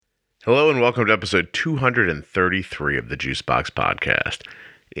Hello and welcome to episode 233 of the Juicebox Podcast.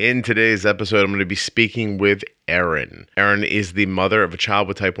 In today's episode, I'm going to be speaking with Erin. Erin is the mother of a child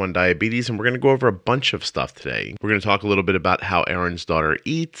with type 1 diabetes, and we're going to go over a bunch of stuff today. We're going to talk a little bit about how Erin's daughter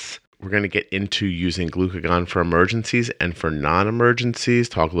eats. We're going to get into using glucagon for emergencies and for non-emergencies,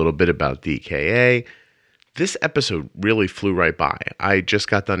 talk a little bit about DKA. This episode really flew right by. I just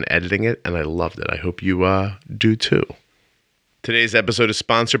got done editing it, and I loved it. I hope you do too. Today's episode is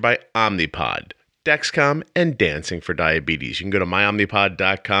sponsored by Omnipod, Dexcom, and Dancing for Diabetes. You can go to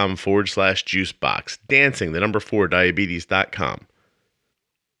myomnipod.com/juicebox, dancing, 4diabetes.com,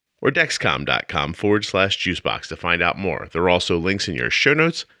 or dexcom.com/juicebox to find out more. There are also links in your show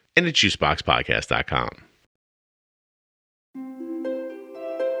notes and at juiceboxpodcast.com.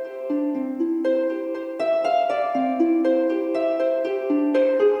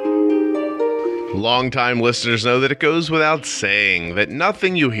 Longtime listeners know that it goes without saying that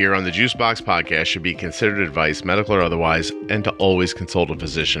nothing you hear on the Juicebox Podcast should be considered advice, medical or otherwise, and to always consult a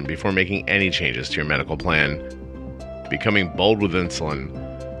physician before making any changes to your medical plan, becoming bold with insulin,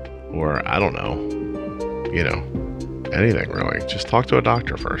 or I don't know, anything really. Just talk to a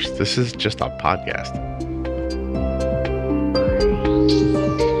doctor first. This is just a podcast.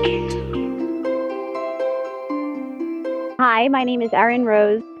 Hi, my name is Erin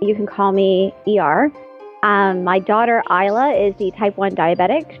Rose. You can call me ER. My daughter, Isla, is the type 1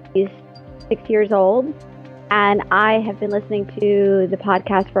 diabetic. She's 6 years old, and I have been listening to the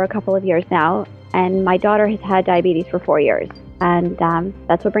podcast for a couple of years now, and my daughter has had diabetes for 4 years, and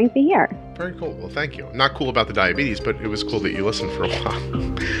that's what brings me here. Very cool. Well, thank you. Not cool about the diabetes, but it was cool that you listened for a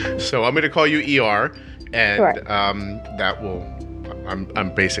while. So I'm going to call you ER, and sure. That will...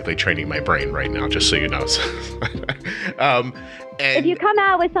 I'm basically training my brain right now, just so you know. And if you come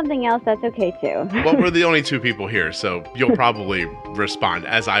out with something else, that's okay too. Well, we're the only two people here, so you'll probably respond,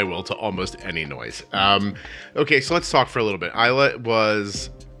 as I will, to almost any noise. Okay, so let's talk for a little bit. Isla was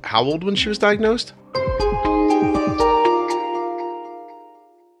how old when she was diagnosed?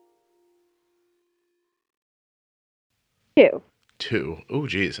 Two. Oh,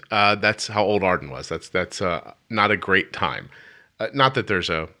 geez. That's how old Arden was. That's not a great time. Not that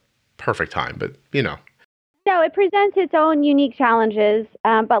there's a perfect time, but No, it presents its own unique challenges.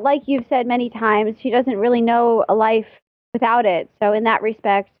 But like you've said many times, she doesn't really know a life without it. So in that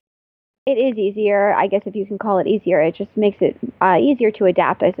respect, it is easier. I guess if you can call it easier, it just makes it easier to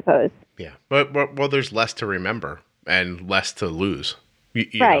adapt, I suppose. Yeah. But there's less to remember and less to lose. You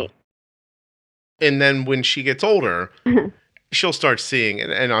right. know? And then when she gets older... she'll start seeing,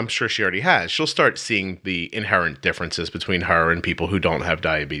 and I'm sure she already has, she'll start seeing the inherent differences between her and people who don't have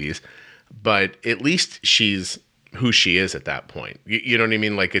diabetes. But at least she's who she is at that point. You know what I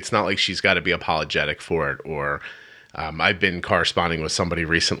mean? Like, it's not like she's got to be apologetic for it. Or I've been corresponding with somebody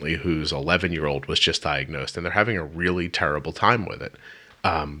recently whose 11-year-old was just diagnosed, and they're having a really terrible time with it.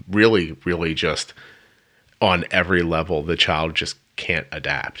 Really, really just on every level, the child just can't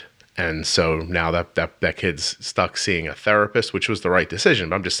adapt. And so now that kid's stuck seeing a therapist, which was the right decision.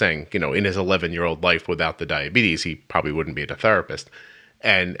 But I'm just saying, in his 11-year-old life without the diabetes, he probably wouldn't be at a therapist.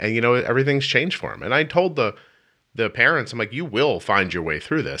 And everything's changed for him. And I told the parents, I'm like, you will find your way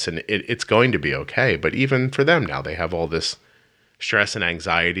through this, and it's going to be okay. But even for them now, they have all this stress and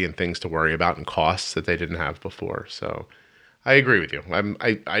anxiety and things to worry about and costs that they didn't have before. So I agree with you.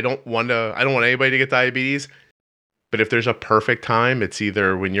 I don't want anybody to get diabetes. But if there's a perfect time, it's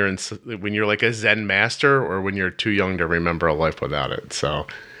either when you're like a Zen master or when you're too young to remember a life without it. So,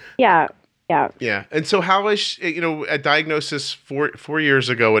 yeah. And so, how is a diagnosis 4 years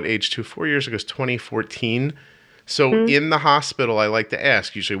ago at age 2? 4 years ago is 2014. So, in the hospital, I like to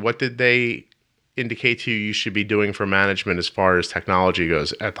ask usually, what did they indicate to you should be doing for management as far as technology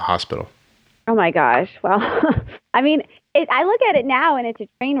goes at the hospital? Oh my gosh! Well, I mean. I look at it now and it's a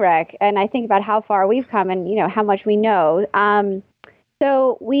train wreck, and I think about how far we've come and, how much we know.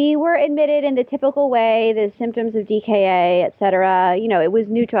 So we were admitted in the typical way, the symptoms of DKA, et cetera. It was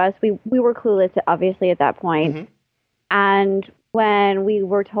new to us. We were clueless, obviously, at that point. Mm-hmm. And when we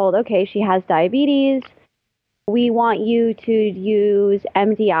were told, okay, she has diabetes, we want you to use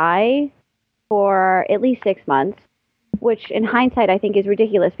MDI for at least 6 months, which in hindsight, I think is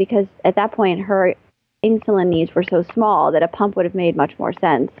ridiculous because at that point, her insulin needs were so small that a pump would have made much more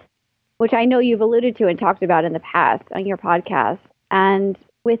sense, which I know you've alluded to and talked about in the past on your podcast. And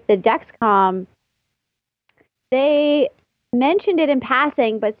with the Dexcom, they mentioned it in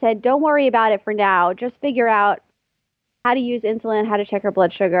passing, but said, don't worry about it for now. Just figure out how to use insulin, how to check her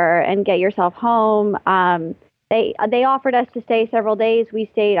blood sugar, and get yourself home. They offered us to stay several days. We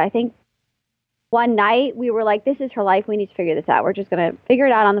stayed, I think, one night we were like, this is her life. We need to figure this out. We're just going to figure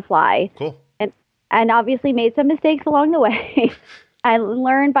it out on the fly. Cool. And obviously made some mistakes along the way. I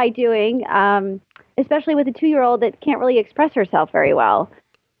learned by doing, especially with a 2-year-old that can't really express herself very well.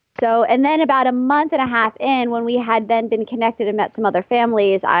 So, and then about a month and a half in, when we had then been connected and met some other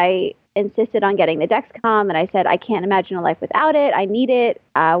families, I insisted on getting the Dexcom, and I said, I can't imagine a life without it. I need it.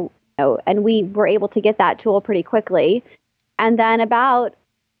 And we were able to get that tool pretty quickly. And then about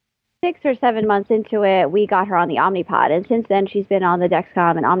 6 or 7 months into it, we got her on the Omnipod. And since then, she's been on the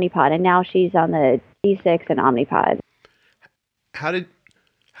Dexcom and Omnipod, and now she's on the G6 and Omnipod. How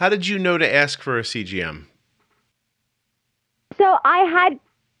did you know to ask for a CGM? So I had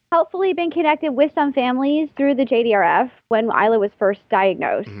helpfully been connected with some families through the JDRF when Isla was first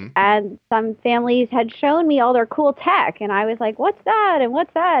diagnosed. Mm-hmm. And some families had shown me all their cool tech. And I was like, what's that? And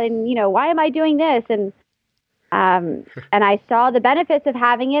what's that? And, why am I doing this? And I saw the benefits of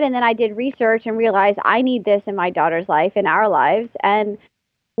having it. And then I did research and realized I need this in my daughter's life, in our lives. And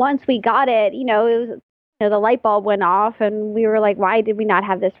once we got it, it was, the light bulb went off and we were like, why did we not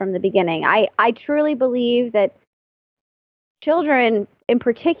have this from the beginning? I truly believe that children in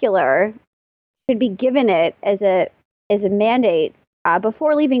particular should be given it as a mandate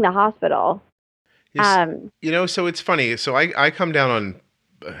before leaving the hospital. Yes. So it's funny. So I come down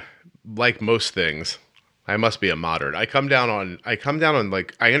on, like most things, I must be a moderate. I come down on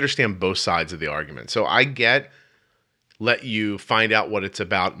like, I understand both sides of the argument. So I let you find out what it's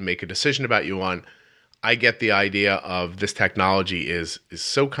about and make a decision about you on. I get the idea of this technology is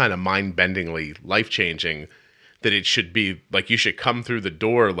so kind of mind-bendingly life-changing that it should be like you should come through the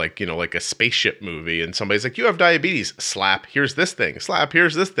door like, like a spaceship movie, and somebody's like, you have diabetes, slap, here's this thing, slap,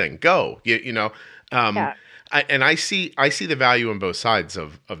 here's this thing, go. Yeah. I see the value on both sides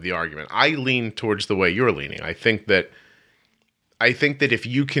of the argument. I lean towards the way you're leaning. I think that if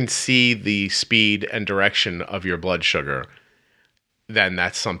you can see the speed and direction of your blood sugar, then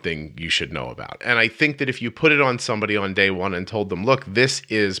that's something you should know about. And I think that if you put it on somebody on day one and told them, look, this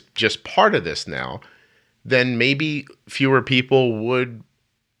is just part of this now, then maybe fewer people would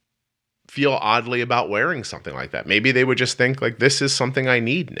feel oddly about wearing something like that. Maybe they would just think like, this is something I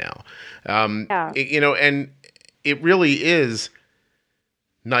need now. And it really is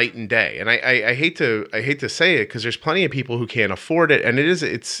night and day. And I hate to say it because there's plenty of people who can't afford it. And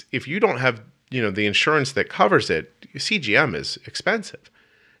it's if you don't have, the insurance that covers it, CGM is expensive.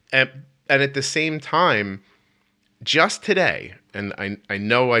 And at the same time, just today, and I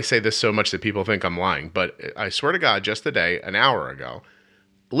know I say this so much that people think I'm lying, but I swear to God, just today,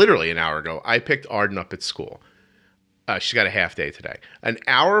 literally an hour ago, I picked Arden up at school. She's got a half day today. An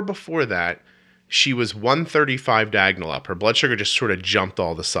hour before that, she was 135 diagonal up. Her blood sugar just sort of jumped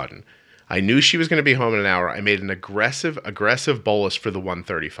all of a sudden. I knew she was going to be home in an hour. I made an aggressive bolus for the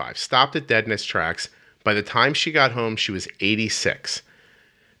 135. Stopped it dead in its tracks. By the time she got home, she was 86.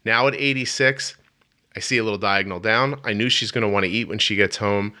 Now at 86, I see a little diagonal down. I knew she's going to want to eat when she gets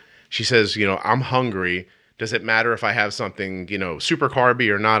home. She says, I'm hungry. Does it matter if I have something, super carby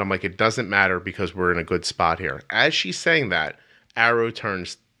or not? I'm like, it doesn't matter because we're in a good spot here. As she's saying that, arrow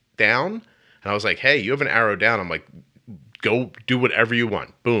turns down. And I was like, hey, you have an arrow down. I'm like, go do whatever you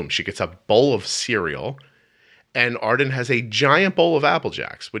want. Boom. She gets a bowl of cereal. And Arden has a giant bowl of Apple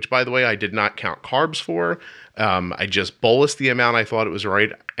Jacks, which, by the way, I did not count carbs for. I just bolused the amount I thought it was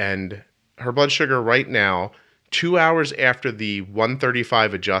right. And her blood sugar right now, 2 hours after the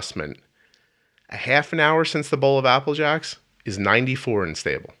 135 adjustment, a half an hour since the bowl of Apple Jacks, is 94 and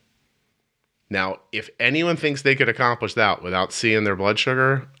stable. Now, if anyone thinks they could accomplish that without seeing their blood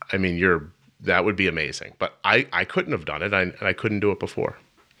sugar, I mean, that would be amazing. But I couldn't have done it, and I couldn't do it before.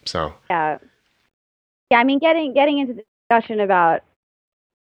 So yeah. I mean, getting into the discussion about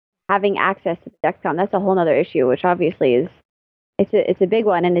having access to the Dexcom, that's a whole other issue, which obviously is it's a big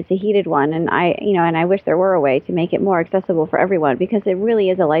one and it's a heated one. And I wish there were a way to make it more accessible for everyone because it really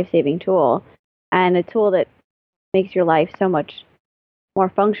is a life-saving tool and a tool that makes your life so much more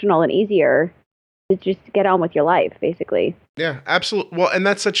functional and easier to just get on with your life, basically. Yeah, absolutely. Well, and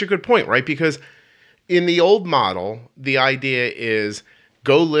that's such a good point, right? Because in the old model, the idea is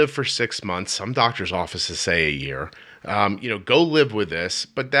go live for 6 months. Some doctors' offices say a year. Go live with this.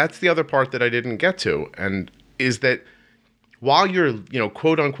 But that's the other part that I didn't get to, and is that while you're,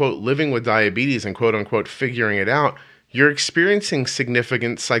 quote unquote, living with diabetes and quote unquote figuring it out, you're experiencing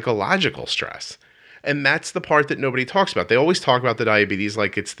significant psychological stress. And that's the part that nobody talks about. They always talk about the diabetes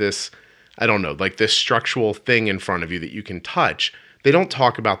like it's this, I don't know, like this structural thing in front of you that you can touch. They don't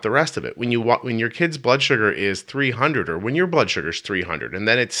talk about the rest of it. When your kid's blood sugar is 300, or when your blood sugar is 300, and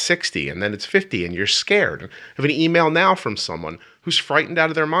then it's 60, and then it's 50, and you're scared. I have an email now from someone who's frightened out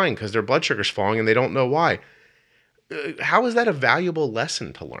of their mind because their blood sugar's falling and they don't know why. How is that a valuable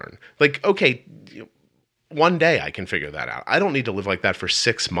lesson to learn? Like, okay, one day I can figure that out. I don't need to live like that for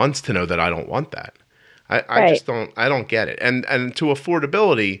 6 months to know that I don't want that. I just don't get it. And to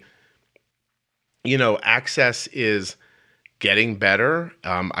affordability, access is getting better.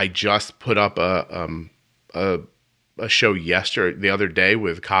 I just put up a show the other day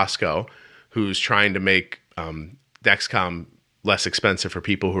with Costco, who's trying to make Dexcom less expensive for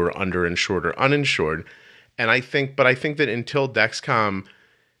people who are underinsured or uninsured. And I think that until Dexcom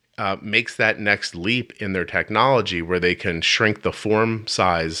makes that next leap in their technology, where they can shrink the form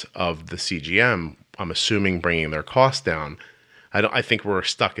size of the CGM, I'm assuming bringing their costs down, I think we're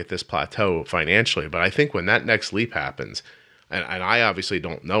stuck at this plateau financially. But I think when that next leap happens, and I obviously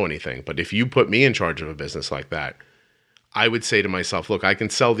don't know anything, but if you put me in charge of a business like that, I would say to myself, look, I can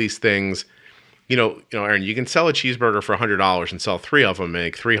sell these things. Aaron, you can sell a cheeseburger for $100 and sell 3 of them and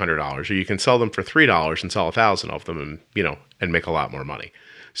make $300, or you can sell them for $3 and sell 1,000 of them and make a lot more money.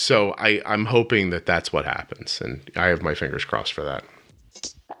 So I'm hoping that that's what happens, and I have my fingers crossed for that.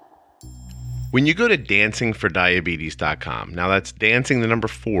 When you go to dancingfordiabetes.com, now that's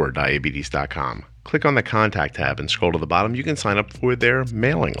dancing4diabetes.com, click on the contact tab and scroll to the bottom. You can sign up for their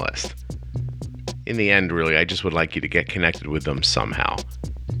mailing list. In the end, really, I just would like you to get connected with them somehow.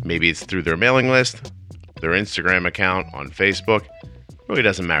 Maybe it's through their mailing list, their Instagram account, on Facebook. It really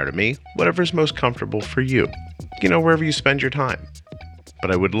doesn't matter to me. Whatever's most comfortable for you. Wherever you spend your time.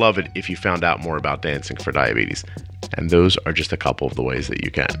 But I would love it if you found out more about Dancing for Diabetes. And those are just a couple of the ways that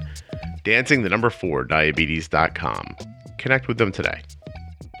you can. Dancing4diabetes.com. Connect with them today.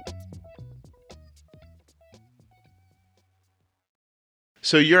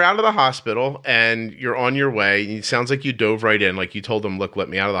 So you're out of the hospital and you're on your way. It sounds like you dove right in. Like you told them, look, let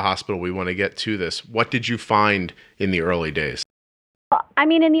me out of the hospital. We want to get to this. What did you find in the early days? I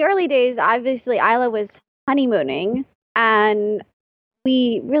mean, in the early days, obviously, Isla was honeymooning, and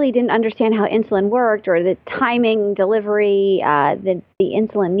we really didn't understand how insulin worked, or the timing, delivery, the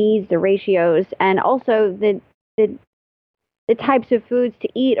insulin needs, the ratios, and also the types of foods to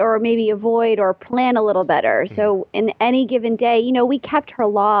eat or maybe avoid or plan a little better. So in any given day, we kept her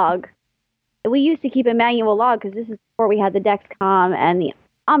log. We used to keep a manual log because this is before we had the Dexcom and the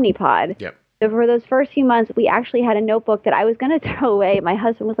Omnipod. Yep. So for those first few months, we actually had a notebook that I was going to throw away. My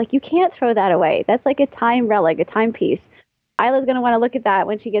husband was like, you can't throw that away. That's like a time relic, a timepiece. Isla's going to want to look at that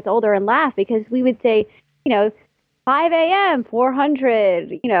when she gets older and laugh, because we would say, 5 a.m.,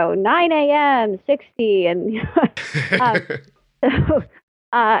 400, 9 a.m., 60. And,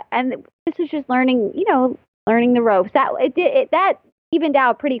 and this was just learning the ropes. That evened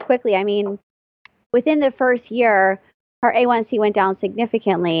out pretty quickly. I mean, within the first year, her A1C went down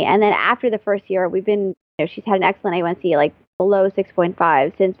significantly. And then after the first year, she's had an excellent A1C, like below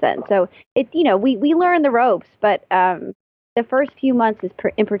 6.5 since then. So we learned the ropes, but, the first few months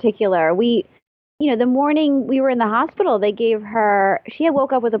in particular, the morning we were in the hospital, she had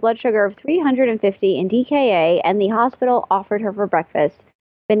woke up with a blood sugar of 350 in DKA, and the hospital offered her for breakfast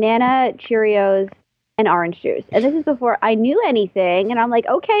banana, Cheerios, and orange juice. And this is before I knew anything. And I'm like,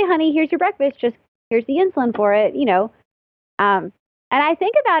 okay, honey, here's your breakfast. Just here's the insulin for it, And I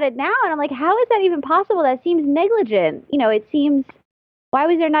think about it now, and I'm like, how is that even possible? That seems negligent. It seems... Why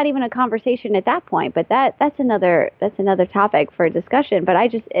was there not even a conversation at that point? But that's another topic for discussion. But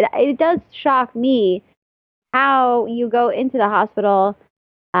it does shock me how you go into the hospital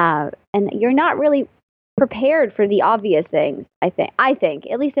and you're not really prepared for the obvious things. I think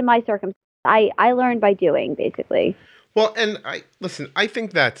at least in my circumstance, I learned by doing, basically. Well, and I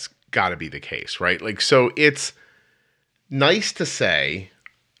think that's got to be the case, right? Like, so it's nice to say,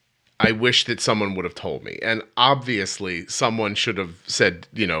 I wish that someone would have told me. And obviously someone should have said,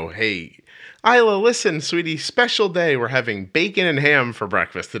 hey, Isla, listen, sweetie, special day. We're having bacon and ham for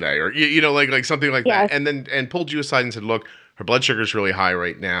breakfast today. Or, like something like that. And pulled you aside and said, look, her blood sugar is really high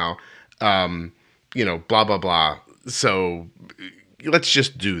right now. Blah, blah, blah. So let's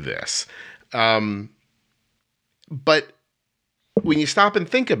just do this. But when you stop and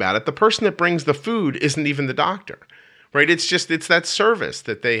think about it, the person that brings the food isn't even the doctor. Right, it's that service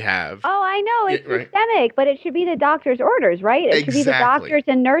that they have. Oh, I know, it's systemic, but it should be the doctor's orders, right? It should be the doctors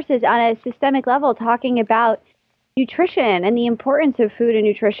and nurses on a systemic level talking about nutrition and the importance of food and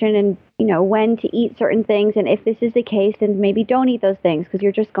nutrition, and when to eat certain things, and if this is the case, then maybe don't eat those things because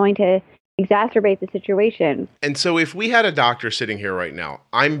you're just going to exacerbate the situation. And so, if we had a doctor sitting here right now,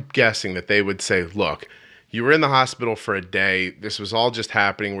 I'm guessing that they would say, "Look, You were in the hospital for a day. This was all just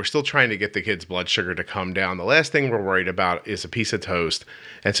happening. We're still trying to get the kid's blood sugar to come down. The last thing we're worried about is a piece of toast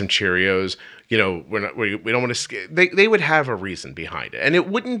and some Cheerios. We don't want to. They would have a reason behind it, and it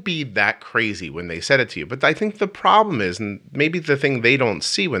wouldn't be that crazy when they said it to you. But I think the problem is, and maybe the thing they don't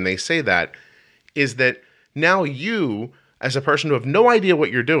see when they say that, is that now you, as a person who have no idea what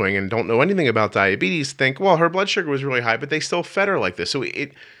you're doing and don't know anything about diabetes, think, well, her blood sugar was really high, but they still fed her like this. So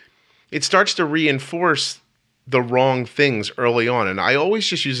it starts to reinforce the wrong things early on. And I always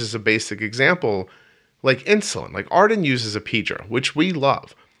just use as a basic example, like insulin. Like Arden uses a Pedra, which we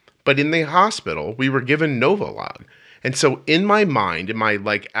love. But in the hospital, we were given Novolog. And so in my mind, in my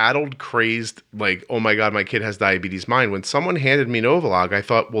like addled, crazed, like, oh my God, my kid has diabetes mind, when someone handed me Novolog, I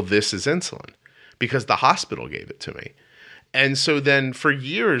thought, well, this is insulin because the hospital gave it to me. And so then for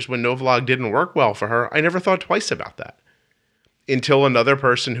years, when Novolog didn't work well for her, I never thought twice about that. Until another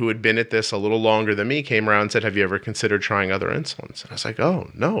person who had been at this a little longer than me came around and said, have you ever considered trying other insulins? And I was like, oh,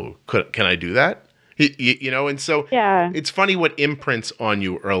 no. Can I do that? And so It's funny what imprints on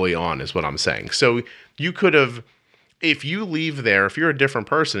you early on is what I'm saying. So you could have, if you leave there, if you're a different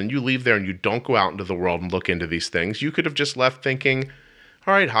person and you leave there and you don't go out into the world and look into these things, you could have just left thinking,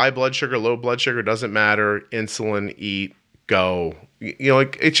 all right, high blood sugar, low blood sugar, doesn't matter. Insulin, eat, go. I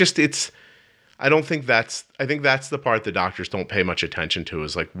think that's the part that doctors don't pay much attention to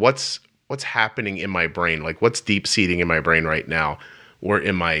is like, what's happening in my brain? Like what's deep seating in my brain right now or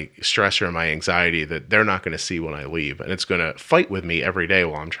in my stress or in my anxiety that they're not going to see when I leave. And it's going to fight with me every day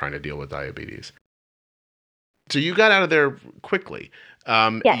while I'm trying to deal with diabetes. So you got out of there quickly.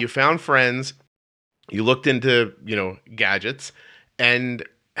 Yes. You found friends, you looked into, gadgets, and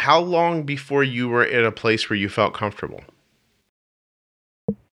how long before you were at a place where you felt comfortable?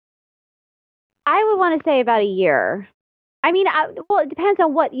 I would want to say about a year. I mean, it depends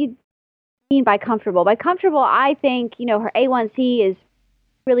on what you mean by comfortable. By comfortable, I think, her A1C is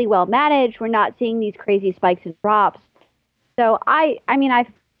really well managed. We're not seeing these crazy spikes and drops. So I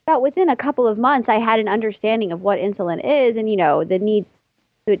felt within a couple of months, I had an understanding of what insulin is and, the need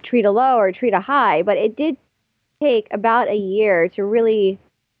to treat a low or treat a high. But it did take about a year to really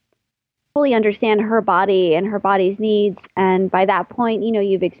fully understand her body and her body's needs. And by that point,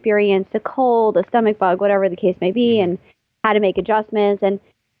 you've experienced a cold, a stomach bug, whatever the case may be, and how to make adjustments. And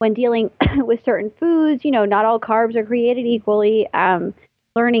when dealing with certain foods, not all carbs are created equally,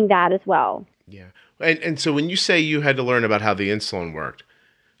 learning that as well. Yeah. And so when you say you had to learn about how the insulin worked,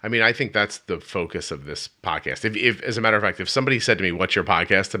 I mean, I think that's the focus of this podcast. If as a matter of fact, if somebody said to me, what's your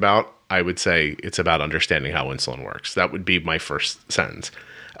podcast about? I would say it's about understanding how insulin works. That would be my first sentence.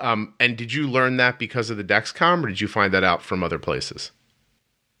 And did you learn that because of the Dexcom, or did you find that out from other places?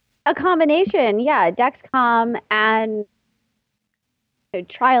 A combination, yeah. Dexcom and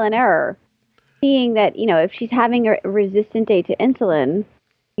trial and error. Seeing that, if she's having a resistant state to insulin,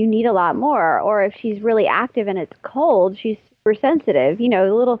 you need a lot more. Or if she's really active and it's cold, she's super sensitive,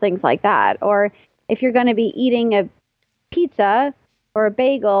 little things like that. Or if you're going to be eating a pizza or a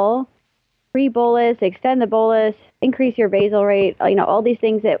bagel, pre-bolus, extend the bolus, increase your basal rate, all these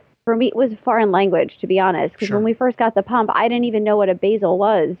things that for me was foreign language, to be honest. Because When we first got the pump, I didn't even know what a basal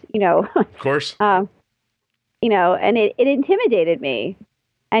was, Of course. And it intimidated me.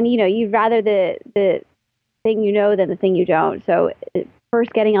 And, you'd rather the thing than the thing you don't. So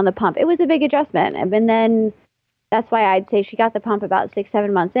first getting on the pump, it was a big adjustment. And then that's why I'd say she got the pump about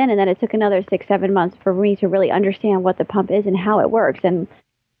 6-7 months in. And then it took another 6-7 months for me to really understand what the pump is and how it works. And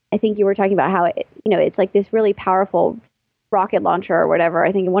I think you were talking about how it's like this really powerful rocket launcher or whatever.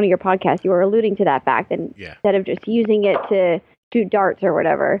 I think in one of your podcasts, you were alluding to that fact. And instead of just using it to shoot darts or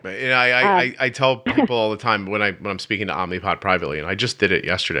whatever. I tell people all the time when I'm speaking to Omnipod privately, and I just did it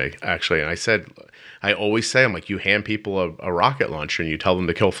yesterday, actually. And I always say, I'm like, you hand people a rocket launcher and you tell them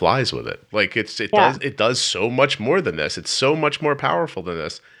to kill flies with it. Like it does so much more than this. It's so much more powerful than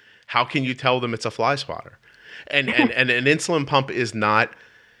this. How can you tell them it's a fly swatter? And an insulin pump is not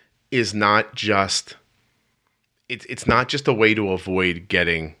just it's not just a way to avoid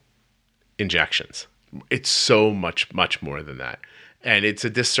getting injections. It's so much more than that, and it's a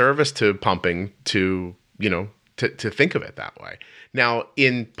disservice to pumping to think of it that way. Now,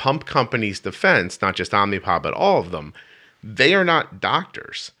 in pump companies' defense, not just Omnipod but all of them, they are not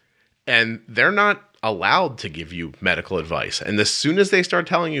doctors, and they're not allowed to give you medical advice. And as soon as they start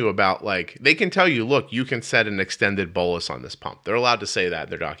telling you about, like, they can tell you, look, you can set an extended bolus on this pump. They're allowed to say that in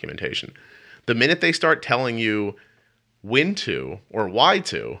their documentation. The minute they start telling you when to or why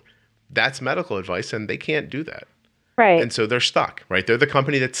to, that's medical advice, and they can't do that. Right. And so they're stuck, right? They're the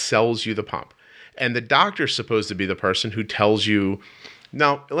company that sells you the pump. And the doctor's supposed to be the person who tells you,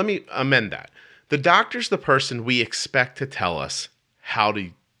 now, let me amend that. The doctor's the person we expect to tell us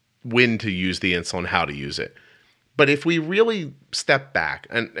when to use the insulin, how to use it. But if we really step back,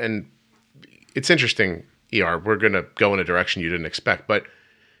 and it's interesting, ER, we're going to go in a direction you didn't expect, but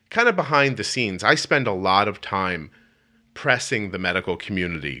kind of behind the scenes, I spend a lot of time pressing the medical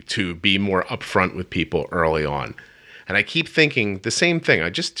community to be more upfront with people early on. And I keep thinking the same thing. I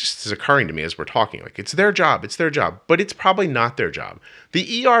just is occurring to me as we're talking. Like, it's their job, but it's probably not their job.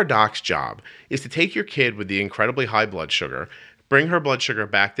 The ER doc's job is to take your kid with the incredibly high blood sugar, bring her blood sugar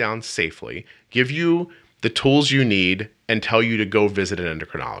back down safely, give you the tools you need, and tell you to go visit an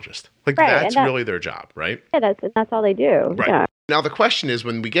endocrinologist. Like, right, that's really their job, right? Yeah, that's all they do. Right. Yeah. Now, the question is,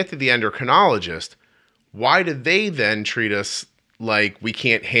 when we get to the endocrinologist, why do they then treat us like we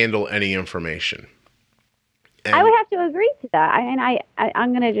can't handle any information? And I would have to agree to that.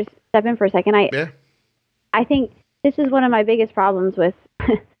 I'm going to just step in for a second. I think this is one of my biggest problems with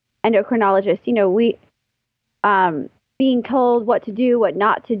endocrinologists. You know, we being told what to do, what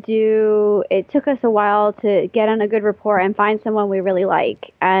not to do. It took us a while to get on a good rapport and find someone we really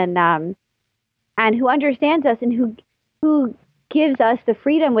like and who understands us and who gives us the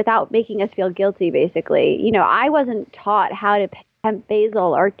freedom without making us feel guilty, basically. You know, I wasn't taught how to pump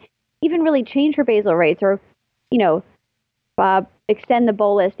basal or even really change her basal rates or, you know, extend the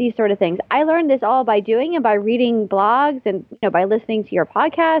bolus, these sort of things. I learned this all by doing and by reading blogs and, you know, by listening to your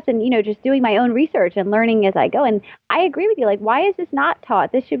podcast and, you know, just doing my own research and learning as I go. And I agree with you. Like, why is this not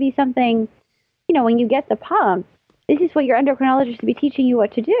taught? This should be something, you know, when you get the pump, this is what your endocrinologist should be teaching you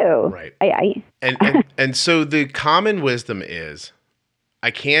what to do. Right. And so the common wisdom is, I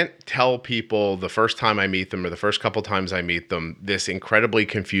can't tell people the first time I meet them or the first couple times I meet them this incredibly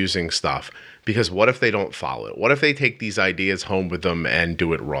confusing stuff, because what if they don't follow it? What if they take these ideas home with them and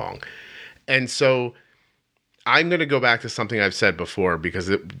do it wrong? And so I'm going to go back to something I've said before, because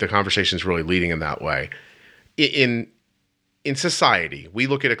the conversation is really leading in that way. In society, we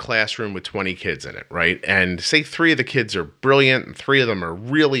look at a classroom with 20 kids in it, right? And say 3 of the kids are brilliant and 3 of them are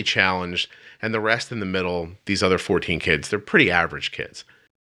really challenged, and the rest in the middle, these other 14 kids, they're pretty average kids.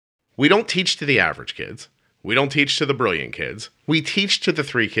 We don't teach to the average kids. We don't teach to the brilliant kids. We teach to the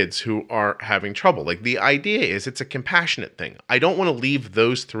 3 kids who are having trouble. Like, the idea is it's a compassionate thing. I don't want to leave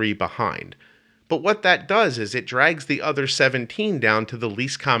those 3 behind. But what that does is it drags the other 17 down to the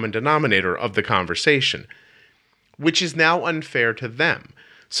least common denominator of the conversation, which is now unfair to them.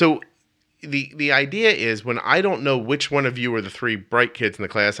 So the idea is, when I don't know which one of you are the 3 bright kids in the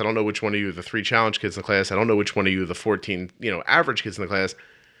class, I don't know which one of you are the 3 challenged kids in the class, I don't know which one of you are the 14, you know, average kids in the class,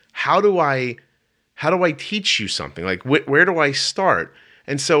 how do I teach you something? Like, where do I start?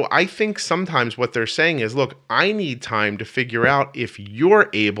 And so I think sometimes what they're saying is, look, I need time to figure out if you're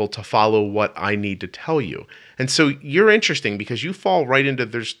able to follow what I need to tell you. And so you're interesting because you fall right into,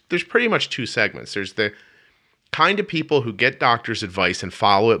 there's pretty much 2 segments. There's the kind of people who get doctor's advice and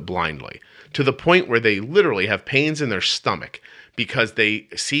follow it blindly to the point where they literally have pains in their stomach because they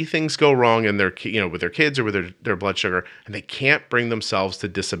see things go wrong in their, you know, with their kids or with their blood sugar, and they can't bring themselves to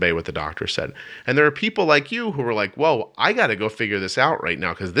disobey what the doctor said. And there are people like you who are like, whoa, I got to go figure this out right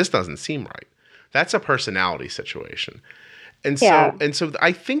now because this doesn't seem right. That's a personality situation. And so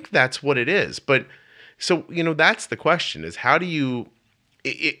I think that's what it is. But so, you know, that's the question, is how do you,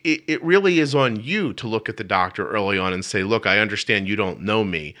 it really is on you to look at the doctor early on and say, look, I understand you don't know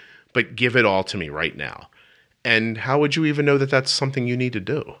me, but give it all to me right now. And how would you even know that that's something you need to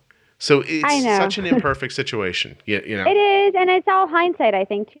do? So it's such an imperfect situation. You know? It is, and it's all hindsight, I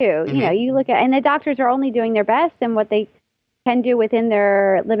think, too. Mm-hmm. You know, you look at, and the doctors are only doing their best and what they can do within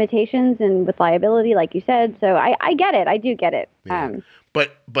their limitations and with liability, like you said. So I get it. I do get it. Yeah.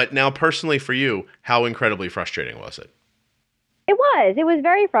 But now, personally for you, how incredibly frustrating was it? It was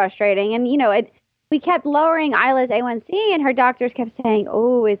very frustrating. And, you know, we kept lowering Isla's A1C, and her doctors kept saying,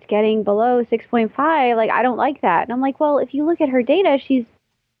 oh, it's getting below 6.5. Like, I don't like that. And I'm like, well, if you look at her data, she's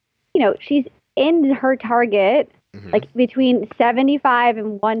in her target, like between 75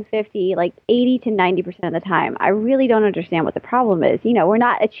 and 150, like 80 to 90% of the time. I really don't understand what the problem is. You know, we're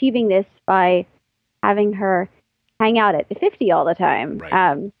not achieving this by having her hang out at 50 all the time.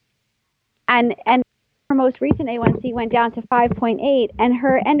 Right. And her most recent A1C went down to 5.8, and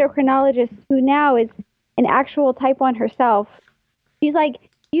her endocrinologist, who now is an actual type 1 herself, she's like,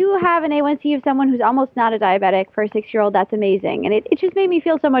 you have an A1C of someone who's almost not a diabetic for a 6-year-old. That's amazing. And it just made me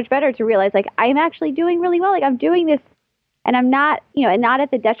feel so much better to realize, like, I'm actually doing really well. Like, I'm doing this, and I'm not, you know, and not at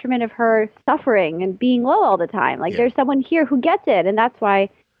the detriment of her suffering and being low all the time. Like, there's someone here who gets it, and that's why,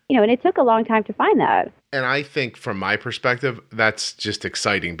 you know, and it took a long time to find that. And I think from my perspective, that's just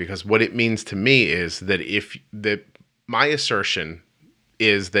exciting, because what it means to me is that my assertion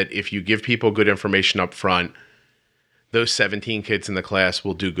is that if you give people good information up front, those 17 kids in the class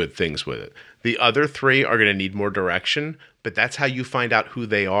will do good things with it. The other 3 are going to need more direction, but that's how you find out who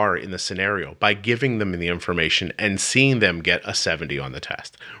they are in the scenario, by giving them the information and seeing them get a 70 on the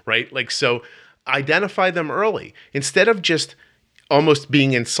test, right? Like, so identify them early instead of just almost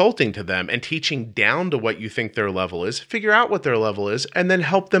being insulting to them and teaching down to what you think their level is. Figure out what their level is and then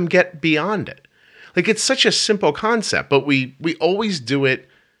help them get beyond it. Like, it's such a simple concept, but we always do it.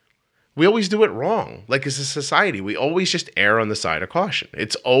 We always do it wrong. Like, as a society, we always just err on the side of caution.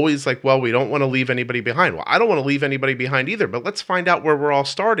 It's always like, well, we don't want to leave anybody behind. Well, I don't want to leave anybody behind either, but let's find out where we're all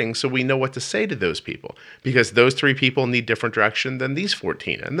starting so we know what to say to those people, because those 3 people need different direction than these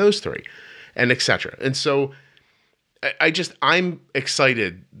 14 and those 3, and etc. And so I'm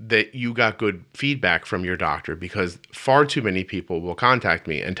excited that you got good feedback from your doctor, because far too many people will contact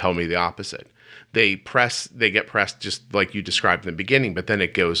me and tell me the opposite. They get pressed just like you described in the beginning, but then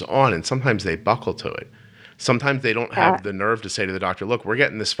it goes on, and sometimes they buckle to it. Sometimes they don't have the nerve to say to the doctor, look, we're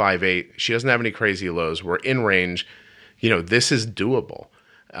getting this 5.8. She doesn't have any crazy lows. We're in range. This is doable.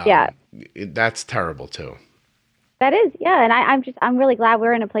 That's terrible too. That is, yeah. And I'm really glad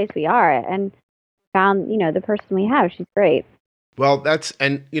we're in a place we are and found, the person we have. She's great. Well, it's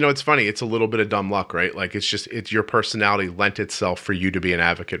funny. It's a little bit of dumb luck, right? Like, it's your personality lent itself for you to be an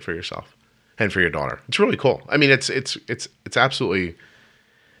advocate for yourself and for your daughter. It's really cool. I mean, it's absolutely,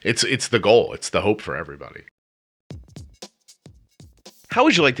 it's the goal. It's the hope for everybody. How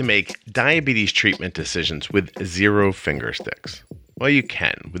would you like to make diabetes treatment decisions with 0 finger sticks? Well, you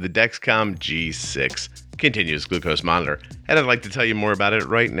can with the Dexcom G6 continuous glucose monitor, and I'd like to tell you more about it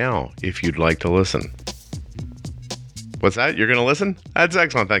right now if you'd like to listen. What's that? You're going to listen? That's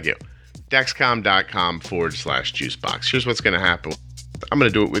excellent. Thank you. Dexcom.com/juicebox. Here's what's going to happen. I'm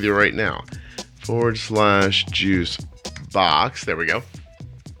going to do it with you right now. /juicebox. There we go.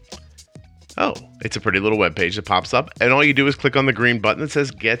 Oh, it's a pretty little web page that pops up, and all you do is click on the green button that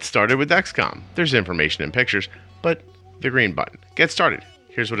says Get Started with Dexcom. There's information and pictures, but the green button. Get started.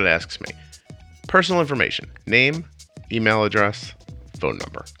 Here's what it asks me. Personal information. Name, email address, phone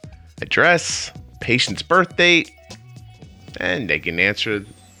number. Address, patient's birth date, and they can answer.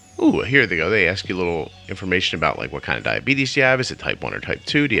 Ooh, here they go. They ask you a little information about like what kind of diabetes you have. Is it type 1 or type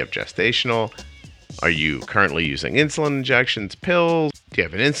 2? Do you have gestational? Are you currently using insulin injections, pills? Do you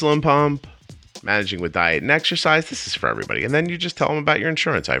have an insulin pump? Managing with diet and exercise? This is for everybody. And then you just tell them about your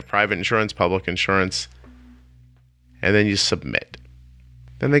insurance. I have private insurance, public insurance. And then you submit.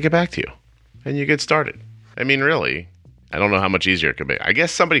 Then they get back to you. And you get started. I mean, really, I don't know how much easier it could be. I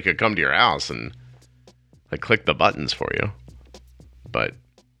guess somebody could come to your house and like click the buttons for you. But,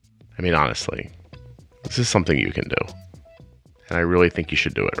 I mean, honestly, this is something you can do. And I really think you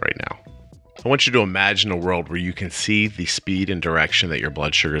should do it right now. I want you to imagine a world where you can see the speed and direction that your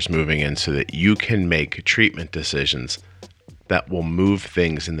blood sugar is moving in so that you can make treatment decisions that will move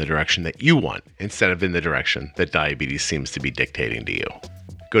things in the direction that you want instead of in the direction that diabetes seems to be dictating to you.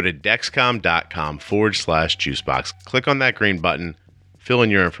 Go to Dexcom.com/juicebox. Click on that green button. Fill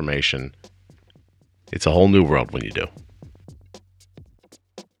in your information. It's a whole new world when you do.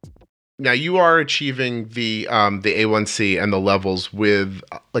 Now, you are achieving the A1C and the levels with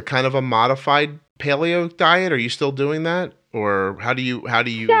like kind of a modified paleo diet. Are you still doing that, or how do you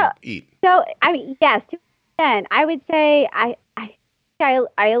eat? So, I mean, yes, to an extent. I would say I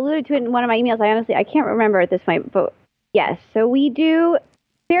alluded to it in one of my emails. I can't remember at this point, but yes. So we do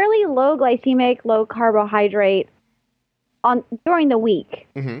fairly low glycemic, low carbohydrate during the week.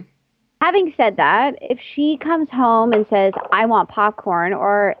 Mm-hmm. Having said that, if she comes home and says, I want popcorn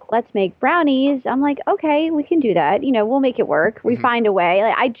or let's make brownies, I'm like, okay, we can do that. We'll make it work. We find a way.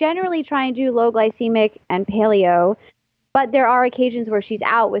 Like, I generally try and do low glycemic and paleo, but there are occasions where she's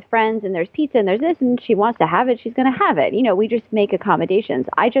out with friends and there's pizza and there's this and she wants to have it. She's going to have it. We just make accommodations.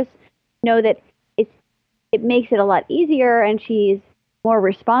 I just know that it makes it a lot easier and she's more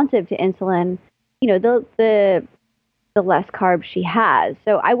responsive to insulin, the less carbs she has.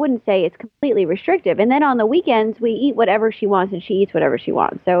 So I wouldn't say it's completely restrictive. And then on the weekends, we eat whatever she wants and she eats whatever she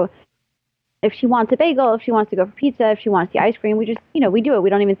wants. So if she wants a bagel, if she wants to go for pizza, if she wants the ice cream, we just, we do it. We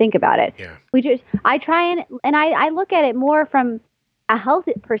don't even think about it. Yeah. I try and I look at it more from a health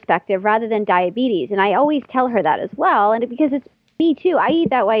perspective rather than diabetes. And I always tell her that as well. And because it's me too, I eat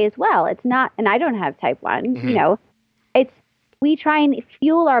that way as well. It's not, and I don't have type 1, we try and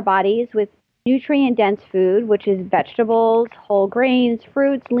fuel our bodies with nutrient-dense food, which is vegetables, whole grains,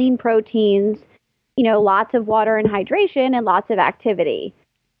 fruits, lean proteins, lots of water and hydration, and lots of activity,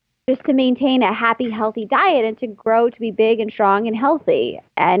 just to maintain a happy, healthy diet and to grow to be big and strong and healthy.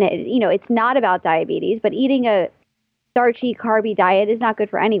 And, it's not about diabetes, but eating a starchy, carby diet is not good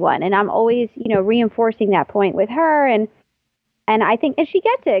for anyone. And I'm always, reinforcing that point with her. And I think, and she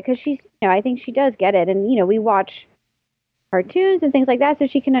gets it because she's, I think she does get it. And, we watch cartoons and things like that so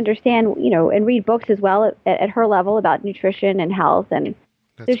she can understand, and read books as well at her level about nutrition and health. And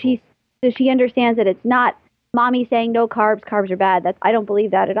That's cool. so she understands that it's not mommy saying no carbs, carbs are bad. I don't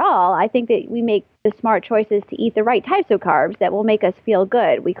believe that at all. I think that we make the smart choices to eat the right types of carbs that will make us feel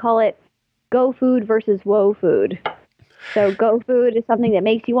good. We call it go food versus woe food. So go food is something that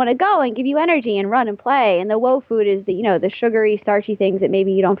makes you want to go and give you energy and run and play. And the woe food is the sugary, starchy things that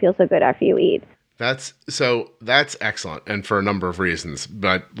maybe you don't feel so good after you eat. That's excellent, and for a number of reasons.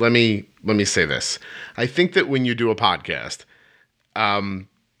 But let me say this: I think that when you do a podcast,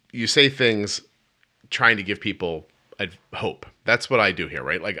 you say things trying to give people hope. That's what I do here,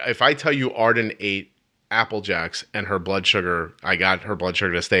 right? Like if I tell you Arden ate Apple Jacks and I got her blood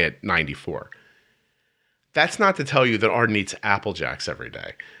sugar to stay at 94. That's not to tell you that Arden eats Apple Jacks every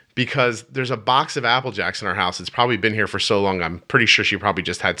day, because there's a box of Apple Jacks in our house. It's probably been here for so long. I'm pretty sure she probably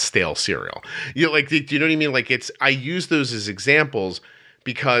just had stale cereal. Do you know what I mean? Like I use those as examples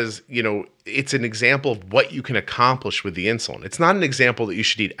because, it's an example of what you can accomplish with the insulin. It's not an example that you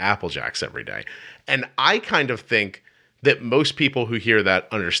should eat Apple Jacks every day. And I kind of think that most people who hear that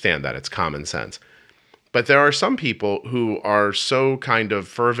understand that it's common sense. But there are some people who are so kind of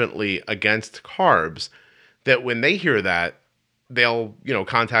fervently against carbs that when they hear that, they'll,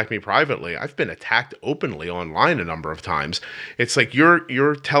 contact me privately. I've been attacked openly online a number of times. It's like,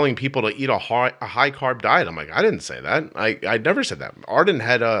 you're telling people to eat a high carb diet. I'm like, I didn't say that. I never said that. Arden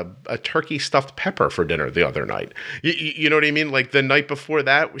had a turkey stuffed pepper for dinner the other night. You know what I mean? Like the night before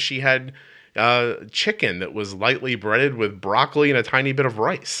that, she had chicken that was lightly breaded with broccoli and a tiny bit of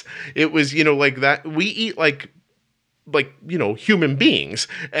rice. It was, like that. We eat like human beings.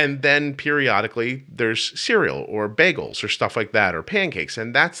 And then periodically there's cereal or bagels or stuff like that, or pancakes.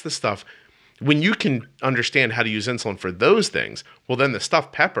 And that's the stuff, when you can understand how to use insulin for those things, well, then the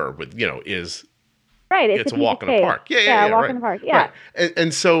stuffed pepper with, is right. It's a walk in the park. Yeah. Walk in the park. Yeah. Right.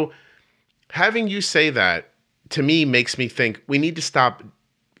 And so having you say that to me makes me think we need to stop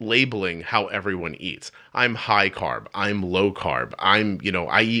labeling how everyone eats. I'm high carb. I'm low carb.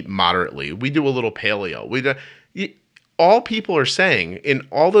 I eat moderately. We do a little paleo. All people are saying in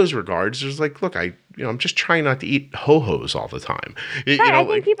all those regards is like, look, I'm just trying not to eat ho-hos all the time. Right, I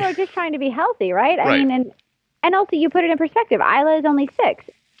think people are just trying to be healthy, right? I mean, and also you put it in perspective. Isla is only 6,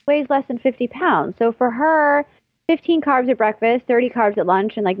 weighs less than 50 pounds. So for her, 15 carbs at breakfast, 30 carbs at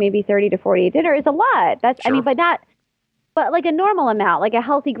lunch, and like maybe 30 to 40 at dinner is a lot. That's, sure. But like a normal amount, like a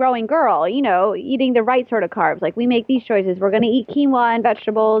healthy growing girl, eating the right sort of carbs. Like we make these choices. We're going to eat quinoa and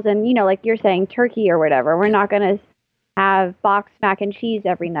vegetables and, like you're saying, turkey or whatever. We're not going to have boxed mac and cheese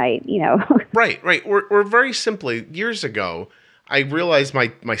every night, Right. We're very simply, years ago, I realized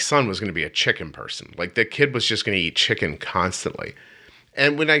my son was going to be a chicken person. Like the kid was just going to eat chicken constantly.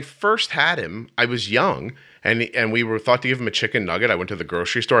 And when I first had him, I was young and we were thought to give him a chicken nugget. I went to the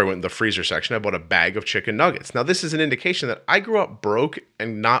grocery store. I went in the freezer section. I bought a bag of chicken nuggets. Now, this is an indication that I grew up broke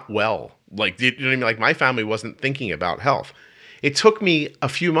and not well. Like, you know what I mean? Like my family wasn't thinking about health. It took me a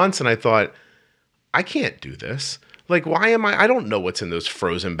few months and I thought, I can't do this. Like, I don't know what's in those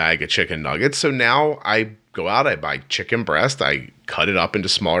frozen bag of chicken nuggets. So now I go out, I buy chicken breast, I cut it up into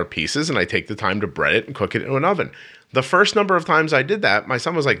smaller pieces, and I take the time to bread it and cook it in an oven. The first number of times I did that, my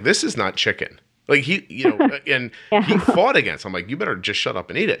son was like, this is not chicken. Like and yeah. He fought against it. I'm like, you better just shut up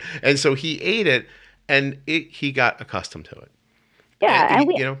and eat it. And so he ate it and he got accustomed to it.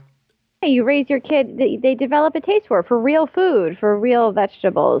 Yeah. You raise your kid, they develop a taste for real food, for real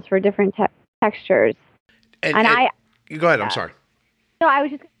vegetables, for different textures. And I go ahead. I'm sorry. No, I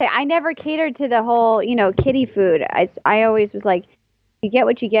was just going to say, I never catered to the whole, kiddie food. I always was like, you get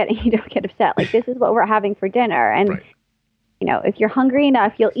what you get and you don't get upset. Like, this is what we're having for dinner. And, right. If you're hungry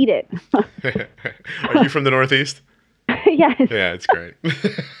enough, you'll eat it. Are you from the Northeast? Yes. Yeah, it's great.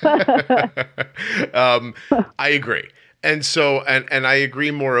 I agree. And so, and I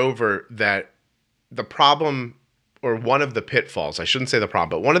agree, moreover, that the problem, or one of the pitfalls, I shouldn't say the problem,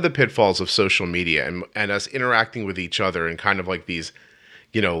 but one of the pitfalls of social media and us interacting with each other in kind of like these,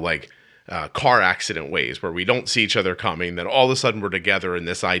 car accident ways where we don't see each other coming, then all of a sudden we're together in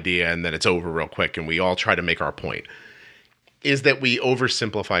this idea and then it's over real quick and we all try to make our point, is that we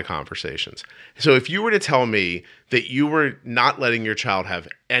oversimplify conversations. So if you were to tell me that you were not letting your child have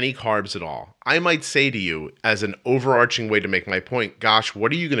any carbs at all, I might say to you as an overarching way to make my point, gosh,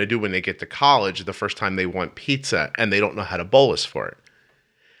 what are you going to do when they get to college the first time they want pizza and they don't know how to bolus for it?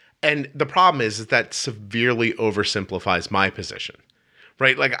 And the problem is that severely oversimplifies my position,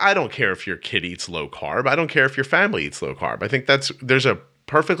 right? Like, I don't care if your kid eats low carb. I don't care if your family eats low carb. I think there's a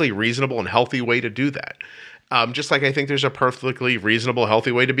perfectly reasonable and healthy way to do that. Just like I think there's a perfectly reasonable,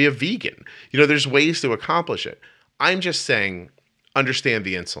 healthy way to be a vegan. There's ways to accomplish it. I'm just saying, understand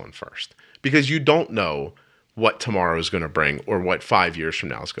the insulin first, because you don't know what tomorrow is going to bring or what 5 years from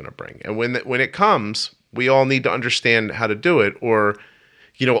now is going to bring. And when it comes, we all need to understand how to do it, or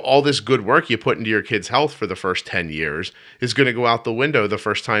all this good work you put into your kid's health for the first 10 years is going to go out the window the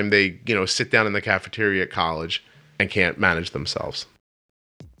first time they, sit down in the cafeteria at college and can't manage themselves.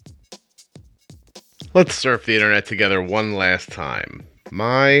 Let's surf the internet together one last time.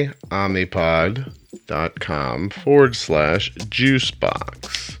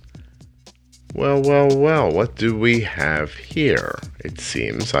 myomnipod.com/juicebox. Well, what do we have here? It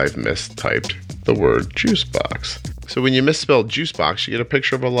seems I've mistyped the word juice box. So when you misspell juice box, you get a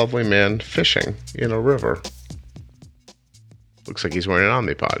picture of a lovely man fishing in a river. Looks like he's wearing an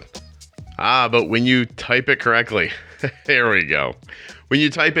Omnipod. But when you type it correctly, there we go. When you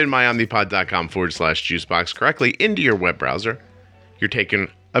type in myomnipod.com/juicebox correctly into your web browser, you're taken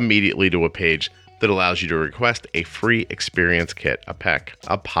immediately to a page that allows you to request a free experience kit, a PEC,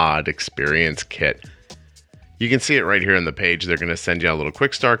 a pod experience kit. You can see it right here on the page. They're going to send you a little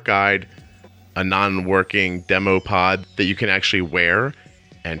quick start guide, a non-working demo pod that you can actually wear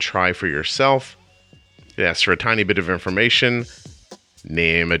and try for yourself. It asks for a tiny bit of information: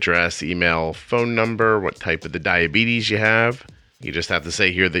 name, address, email, phone number, what type of the diabetes you have. You just have to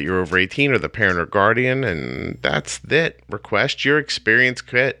say here that you're over 18 or the parent or guardian, and that's it. Request your experience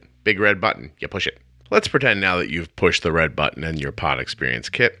kit. Big red button. You push it. Let's pretend now that you've pushed the red button and your pod experience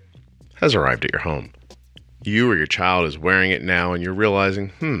kit has arrived at your home. You or your child is wearing it now, and you're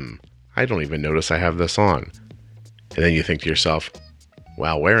realizing, I don't even notice I have this on. And then you think to yourself,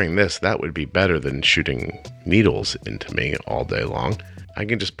 wow, wearing this, that would be better than shooting needles into me all day long. I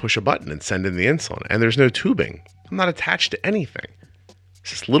can just push a button and send in the insulin, and there's no tubing. I'm not attached to anything. It's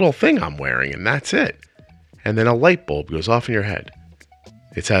this little thing I'm wearing, and that's it. And then a light bulb goes off in your head.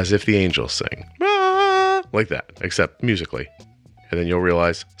 It's as if the angels sing, ah, like that, except musically. And then you'll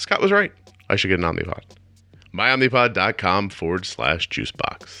realize, Scott was right. I should get an Omnipod.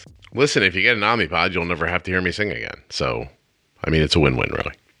 myomnipod.com/juicebox. Listen, if you get an Omnipod, you'll never have to hear me sing again. So, it's a win-win,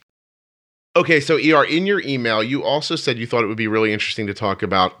 really. Okay, so ER, in your email, you also said you thought it would be really interesting to talk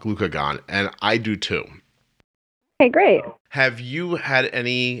about glucagon, and I do too. Okay, great. Have you had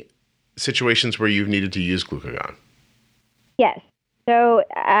any situations where you've needed to use glucagon? Yes. So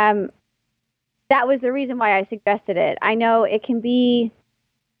that was the reason why I suggested it. I know it can be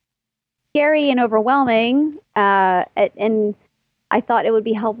scary and overwhelming, and I thought it would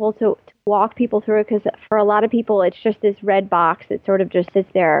be helpful to walk people through it, because for a lot of people, it's just this red box that sort of just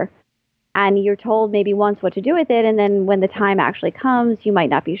sits there, and you're told maybe once what to do with it, and then when the time actually comes, you might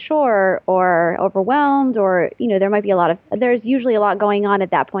not be sure or overwhelmed, or there's usually a lot going on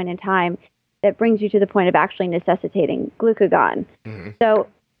at that point in time that brings you to the point of actually necessitating glucagon. Mm-hmm. So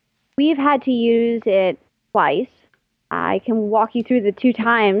we've had to use it twice. I can walk you through the 2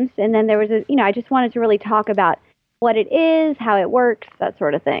 times, and then there was I just wanted to really talk about what it is, how it works, that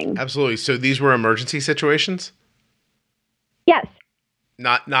sort of thing. Absolutely. So these were emergency situations? Yes.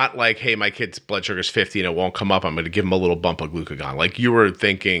 Not like, hey, my kid's blood sugar's 50 and it won't come up, I'm going to give him a little bump of glucagon. Like, you were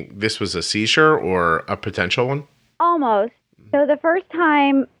thinking this was a seizure or a potential one? Almost. So the first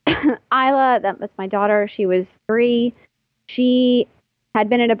time, Isla, that was my daughter, she was 3. She had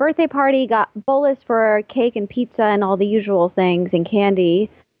been at a birthday party, got bolus for cake and pizza and all the usual things and candy,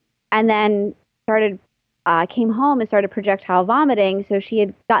 and then came home and started projectile vomiting. So she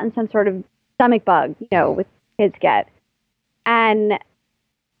had gotten some sort of stomach bug, with kids get. And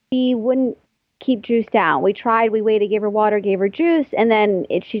she wouldn't keep juice down. We tried, we waited, gave her water, gave her juice, and then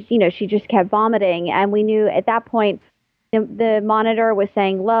she just kept vomiting. And we knew at that point, the monitor was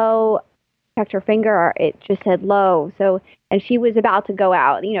saying low, checked her finger, it just said low. So, and she was about to go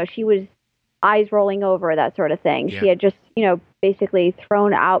out. She was eyes rolling over, that sort of thing. Yeah. She had just, basically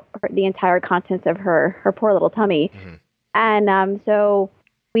thrown out the entire contents of her poor little tummy. Mm-hmm. And so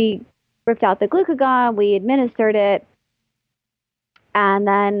we ripped out the glucagon, we administered it, and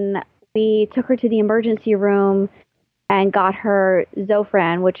then we took her to the emergency room and got her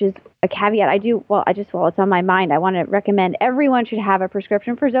Zofran, which is a caveat. It's on my mind. I want to recommend everyone should have a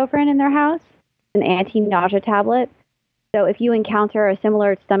prescription for Zofran in their house, an anti-nausea tablet. So if you encounter a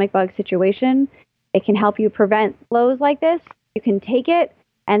similar stomach bug situation, it can help you prevent flows like this. You can take it,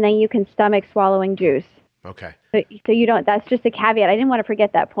 and then you can stomach swallowing juice. Okay. So you don't. That's just a caveat. I didn't want to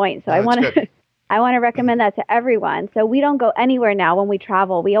forget that point. So I want to recommend that to everyone. So we don't go anywhere now when we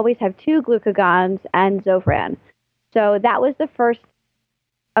travel. We always have 2 glucagons and Zofran. So that was the first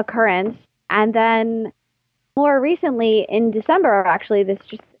occurrence. And then more recently in December, actually, this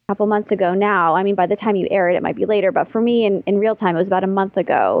just a couple months ago now. I mean, by the time you air it, it might be later. But for me, in real time, it was about a month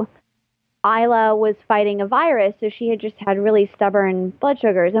ago. Isla was fighting a virus, so she had just had really stubborn blood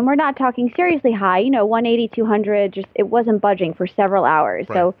sugars. And we're not talking seriously high, 180, 200, just it wasn't budging for several hours.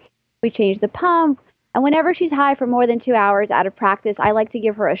 Right. So we changed the pump. And whenever she's high for more than 2 hours out of practice, I like to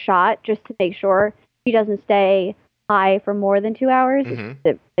give her a shot just to make sure she doesn't stay high for more than 2 hours.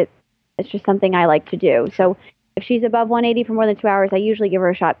 Mm-hmm. It's just something I like to do. So if she's above 180 for more than 2 hours, I usually give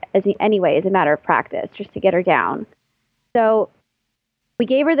her a shot anyway as a matter of practice, just to get her down. So we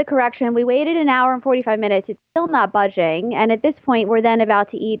gave her the correction. We waited an hour and 45 minutes. It's still not budging. And at this point, we're then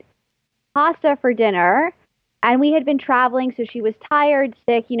about to eat pasta for dinner. And we had been traveling, so she was tired,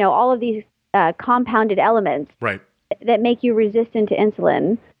 sick, all of these compounded elements that make you resistant to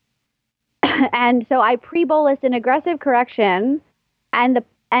insulin. And so I pre-bolused an aggressive correction and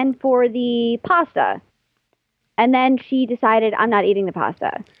for the pasta. And then she decided, I'm not eating the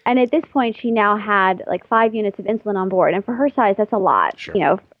pasta. And at this point, she now had like 5 units of insulin on board. And for her size, that's a lot.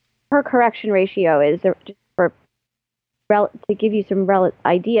 Sure. Her correction ratio is, just to give you some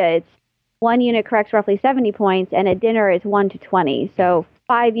idea, it's 1 unit corrects roughly 70 points, and at dinner is 1 to 20. So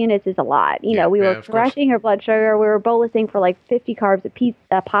 5 units is a lot. We were correcting her blood sugar. We were bolusing for like 50 carbs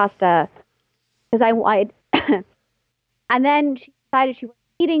of pasta. Because and then she decided she wasn't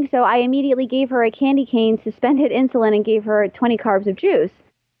eating, so I immediately gave her a candy cane, suspended insulin, and gave her 20 carbs of juice.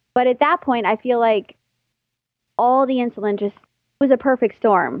 But at that point, I feel like all the insulin just was a perfect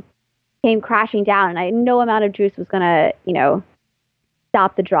storm, came crashing down, and no amount of juice was going to,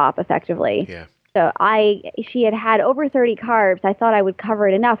 stop the drop effectively. Yeah. So she had over 30 carbs. I thought I would cover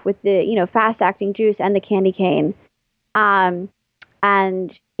it enough with the, fast-acting juice and the candy cane. And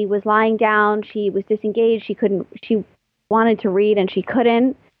she was lying down. She was disengaged. She wanted to read and she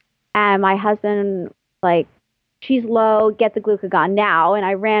couldn't. And my husband, she's low, get the glucagon now. And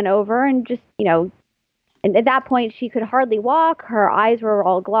I ran over and just, and at that point she could hardly walk. Her eyes were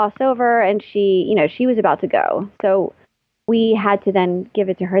all glossed over and she was about to go. So we had to then give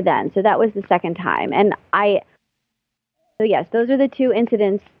it to her then. So that was the second time. And so yes, those are the two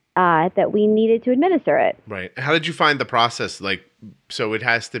incidents that we needed to administer it. Right. How did you find the process? So it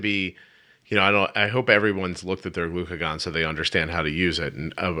has to be, I hope everyone's looked at their glucagon so they understand how to use it.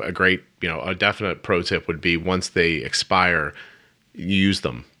 And a great, a definite pro tip would be once they expire, use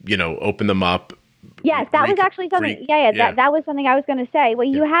them, open them up. Yes, that was actually something. That was something I was going to say. Well,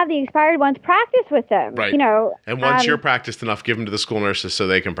 you have the expired ones, practice with them. Right. And once you're practiced enough, give them to the school nurses so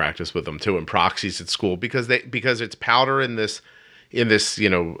they can practice with them too, and proxies at school because it's powder in this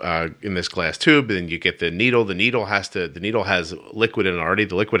glass tube. Then you get the needle. The needle has liquid in it already.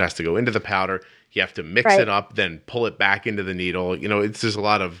 The liquid has to go into the powder. You have to mix it up, then pull it back into the needle. There's a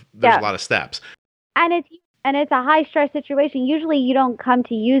lot of steps. And it's a high stress situation. Usually you don't come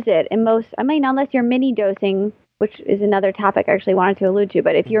to use it unless you're mini dosing, which is another topic I actually wanted to allude to.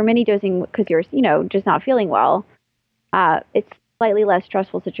 But if you're mini dosing because you're, just not feeling well, it's slightly less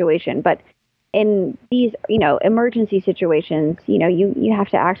stressful situation. But in these, emergency situations, you have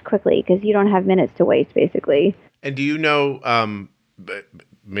to act quickly because you don't have minutes to waste, basically. And do you know,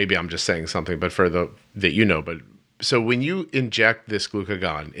 maybe I'm just saying something, but but so when you inject this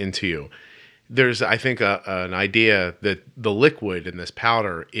glucagon into you, there's, I think, an idea that the liquid in this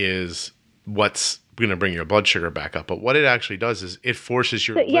powder is what's going to bring your blood sugar back up. But what it actually does is it forces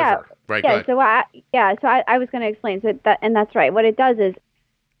your liver. Right. Yeah. So I was going to explain. So that's right. What it does is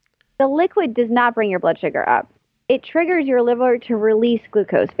the liquid does not bring your blood sugar up. It triggers your liver to release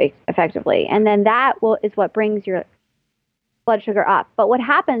glucose effectively, and then is what brings your blood sugar up. But what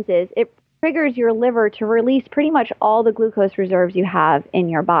happens is it triggers your liver to release pretty much all the glucose reserves you have in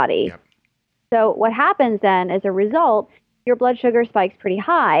your body. Yep. So what happens then, as a result, your blood sugar spikes pretty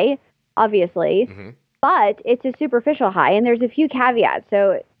high, obviously, but it's a superficial high, and there's a few caveats.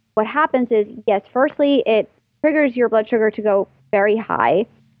 So what happens is, yes, firstly, it triggers your blood sugar to go very high,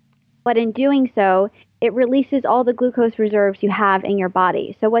 but in doing so, it releases all the glucose reserves you have in your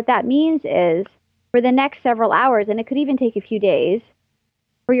body. So what that means is, for the next several hours, and it could even take a few days,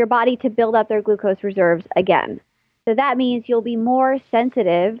 for your body to build up their glucose reserves again. So that means you'll be more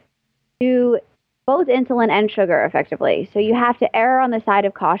sensitive to both insulin and sugar effectively. So you have to err on the side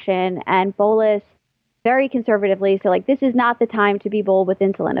of caution and bolus very conservatively. So this is not the time to be bold with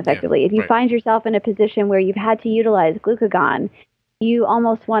insulin effectively. If you find yourself in a position where you've had to utilize glucagon, you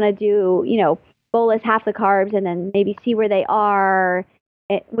almost want to do, bolus half the carbs and then maybe see where they are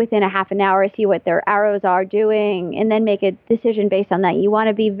within a half an hour, see what their arrows are doing, and then make a decision based on that. You want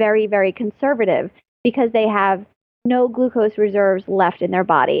to be very, very conservative because they have no glucose reserves left in their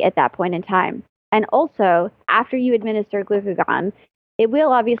body at that point in time. And also, after you administer glucagon, it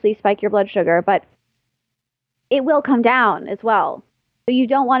will obviously spike your blood sugar, but it will come down as well. So you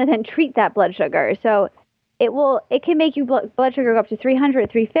don't want to then treat that blood sugar. So it can make you blood sugar go up to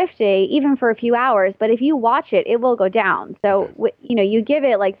 300, 350, even for a few hours. But if you watch it, it will go down. So, you give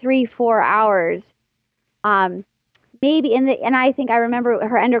it like 3-4 hours, maybe and I think I remember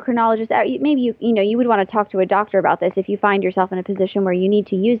her endocrinologist, maybe you would want to talk to a doctor about this if you find yourself in a position where you need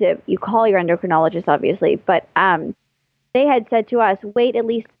to use it. You call your endocrinologist, obviously. But they had said to us, wait at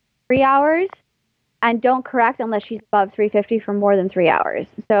least 3 hours and don't correct unless she's above 350 for more than 3 hours.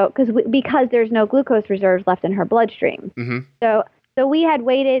 So because there's no glucose reserves left in her bloodstream. Mm-hmm. So we had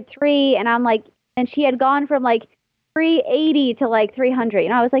waited 3, and I'm like, and she had gone from like 380 to like 300.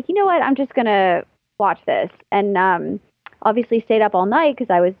 And I was like, you know what? I'm just gonna watch this, and obviously stayed up all night because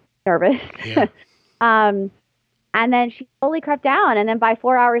I was nervous. Yeah. And then she slowly crept down, and then by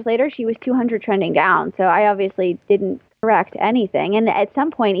 4 hours later, she was 200 trending down. So I obviously didn't correct anything, and at some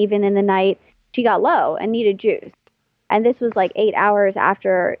point, even in the night, she got low and needed juice. And this was like 8 hours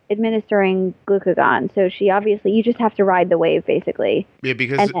after administering glucagon. So she obviously, you just have to ride the wave, basically. Yeah,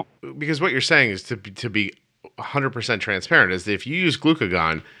 because what you're saying is to be 100% transparent is that if you use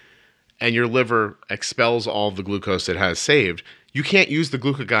glucagon and your liver expels all the glucose it has saved, you can't use the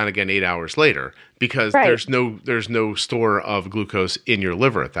glucagon again 8 hours later because there's no store of glucose in your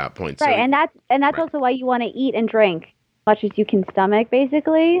liver at that point. Right, So, and that's also why you want to eat and drink as much as you can stomach,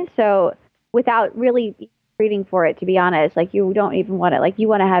 basically. So without really treating for it, to be honest, like you don't even want it. Like you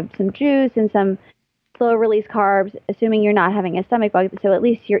want to have some juice and some slow release carbs, assuming you're not having a stomach bug. So at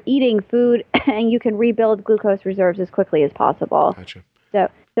least you're eating food and you can rebuild glucose reserves as quickly as possible. Gotcha.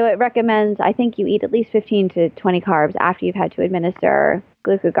 So it recommends, I think you eat at least 15 to 20 carbs after you've had to administer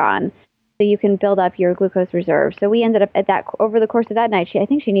glucagon so you can build up your glucose reserves. So we ended up over the course of that night, I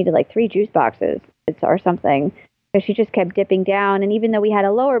think she needed like 3 juice boxes or something because she just kept dipping down. And even though we had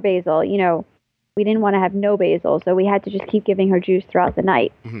a lower basal, we didn't want to have no basal. So we had to just keep giving her juice throughout the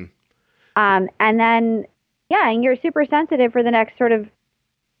night. Mm-hmm. And then, and you're super sensitive for the next sort of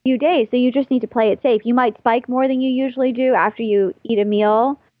few days. So you just need to play it safe. You might spike more than you usually do after you eat a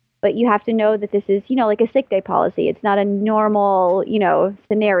meal, but you have to know that this is, like a sick day policy. It's not a normal,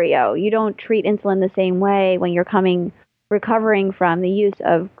 scenario. You don't treat insulin the same way when you're recovering from the use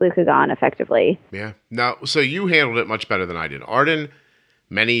of glucagon effectively. Yeah. Now, so you handled it much better than I did. Arden,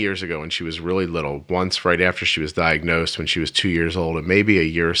 many years ago when she was really little, once right after she was diagnosed when she was 2 years old, and maybe a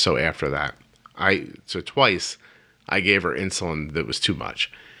year or so after that, twice I gave her insulin that was too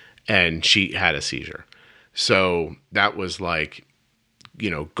much. And she had a seizure. So that was like,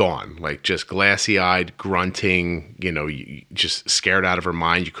 gone, like just glassy eyed, grunting, just scared out of her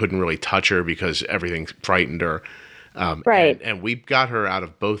mind. You couldn't really touch her because everything frightened her. Right. And we got her out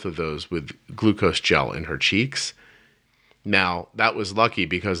of both of those with glucose gel in her cheeks. Now, that was lucky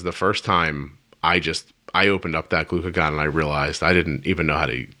because the first time I opened up that glucagon and I realized I didn't even know how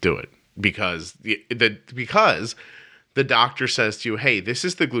to do it because the doctor says to you, hey, this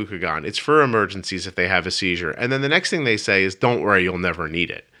is the glucagon. It's for emergencies if they have a seizure. And then the next thing they say is, don't worry, you'll never need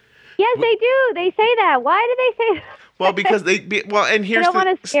it. Yes, they do. They say that. Why do they say that? Well, because and here's they don't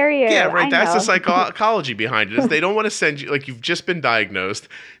want to scare you. Yeah, right. That's the psychology. psychology behind it. Is they don't want to send you, like you've just been diagnosed.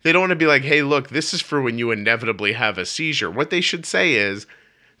 They don't want to be like, hey, look, this is for when you inevitably have a seizure. What they should say is,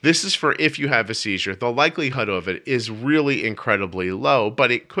 this is for if you have a seizure. The likelihood of it is really incredibly low,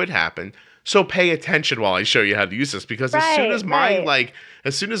 but it could happen. So pay attention while I show you how to use this, because as soon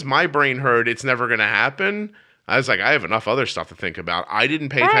as my brain heard it's never going to happen, I was like, I have enough other stuff to think about. I didn't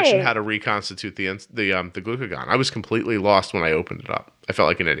pay attention how to reconstitute the glucagon. I was completely lost when I opened it up. I felt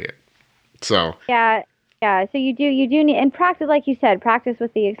like an idiot. So yeah. So you do need, and practice, like you said, practice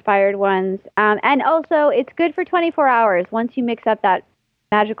with the expired ones. And also, it's good for 24 hours. Once you mix up that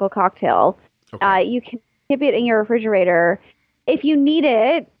magical cocktail, you can keep it in your refrigerator if you need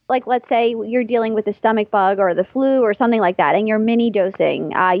it. Like, let's say you're dealing with a stomach bug or the flu or something like that, and you're mini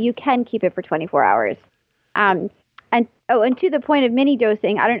dosing, you can keep it for 24 hours. And to the point of mini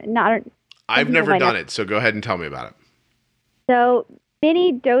dosing, I've never done it, so go ahead and tell me about it. So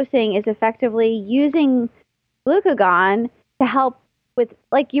mini dosing is effectively using glucagon to help with,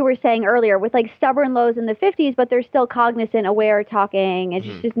 like you were saying earlier, with like stubborn lows in the 50s, but they're still cognizant, aware, talking, and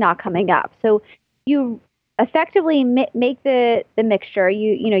just not coming up. So you effectively make the mixture.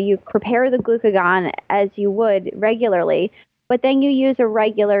 You prepare the glucagon as you would regularly, but then you use a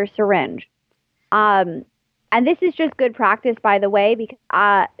regular syringe. And this is just good practice, by the way,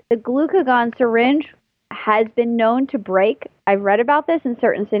 because the glucagon syringe has been known to break. I've read about this in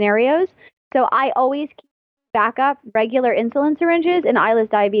certain scenarios. So I always keep backup regular insulin syringes in Isla's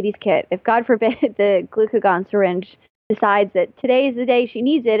diabetes kit. If God forbid the glucagon syringe decides that today is the day she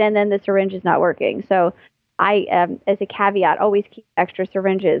needs it and then the syringe is not working. So I, as a caveat, always keep extra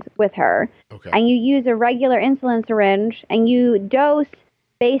syringes with her. Okay. And you use a regular insulin syringe and you dose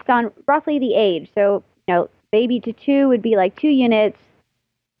based on roughly the age. So, baby to 2 would be like 2 units,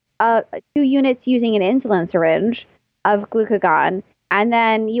 2 units using an insulin syringe of glucagon. And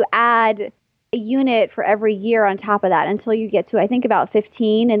then you add a unit for every year on top of that until you get to, I think, about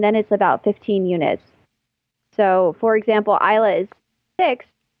 15, and then it's about 15 units. So, for example, Isla is 6,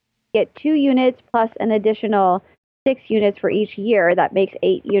 get 2 units plus an additional 6 units for each year. That makes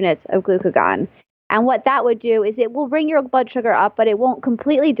 8 units of glucagon. And what that would do is it will bring your blood sugar up, but it won't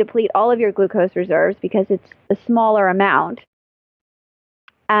completely deplete all of your glucose reserves because it's a smaller amount.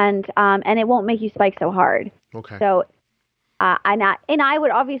 And it won't make you spike so hard. Okay. So, and I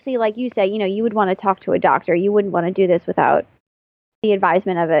would obviously, like you say, you would want to talk to a doctor. You wouldn't want to do this without the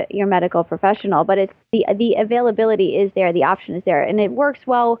advisement of your medical professional. But it's the availability is there, the option is there, and it works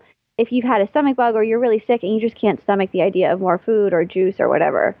well if you've had a stomach bug or you're really sick and you just can't stomach the idea of more food or juice or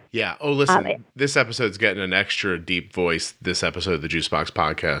whatever. Yeah. Oh, listen, this episode's getting an extra deep voice. This episode of the Juicebox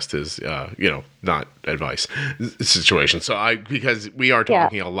podcast is, not advice situation. So because we are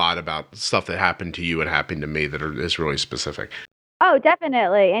talking a lot about stuff that happened to you and happened to me that is really specific. Oh,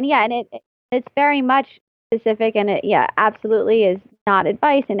 definitely. And it's very much specific, and it absolutely is not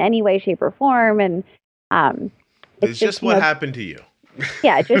advice in any way, shape, or form. And it's just what happened to you.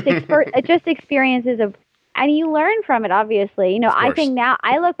 Yeah, just experiences and you learn from it, obviously. I think now,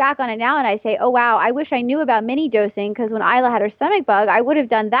 I look back on it now and I say, oh, wow, I wish I knew about mini dosing, because when Isla had her stomach bug, I would have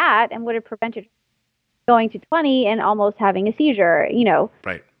done that and would have prevented going to 20 and almost having a seizure,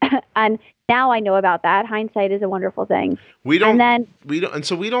 Right. And now I know about that. Hindsight is a wonderful thing. We don't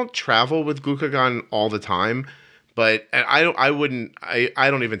travel with glucagon all the time. But I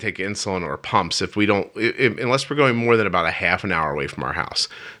don't even take insulin or pumps unless we're going more than about a half an hour away from our house.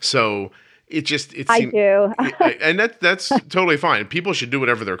 So I do. And that's totally fine. People should do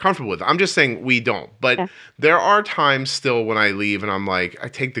whatever they're comfortable with. I'm just saying we don't. But there are times still when I leave and I'm like, I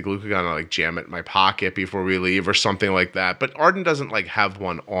take the glucagon and I like jam it in my pocket before we leave or something like that. But Arden doesn't like have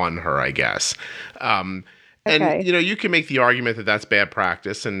one on her, I guess. And you can make the argument that that's bad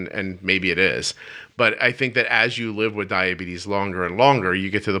practice, and maybe it is. But I think that as you live with diabetes longer and longer,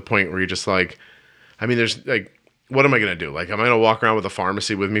 you get to the point where you're just like, there's like, what am I going to do? Like, am I going to walk around with a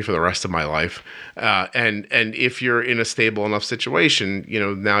pharmacy with me for the rest of my life? And if you're in a stable enough situation,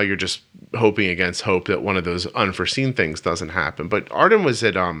 now you're just hoping against hope that one of those unforeseen things doesn't happen. But Arden was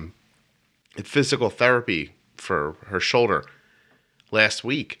at physical therapy for her shoulder last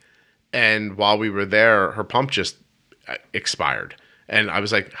week. And while we were there, her pump just expired. And I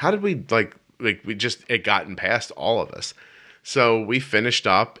was like, how did we it gotten past all of us. So we finished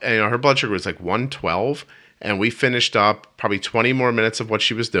up and her blood sugar was like 112. And we finished up probably 20 more minutes of what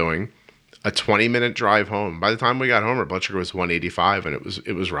she was doing, a 20-minute drive home. By the time we got home, her blood sugar was 185 and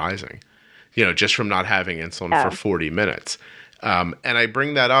it was rising, just from not having insulin for 40 minutes. And I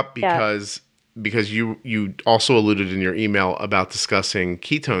bring that up because you also alluded in your email about discussing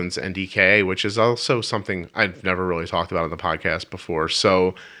ketones and DKA, which is also something I've never really talked about on the podcast before.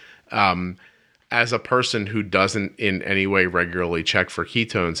 So, as a person who doesn't in any way regularly check for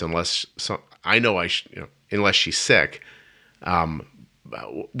ketones, unless she's sick,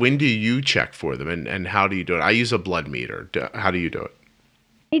 when do you check for them and how do you do it? I use a blood meter. How do you do it?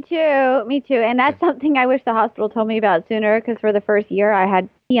 Me too. And that's something I wish the hospital told me about sooner, because for the first year I had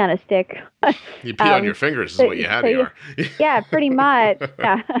pee on a stick. You pee on your fingers is what you had here. Yeah, pretty much.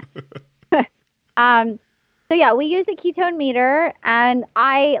 Yeah. So we use a ketone meter, and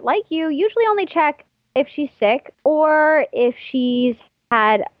I, like you, usually only check if she's sick or if she's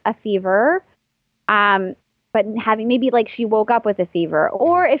had a fever, but having maybe like she woke up with a fever,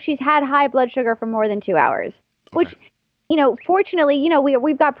 or if she's had high blood sugar for more than 2 hours, which, fortunately,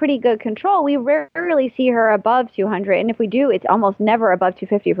 we've got pretty good control. We rarely see her above 200. And if we do, it's almost never above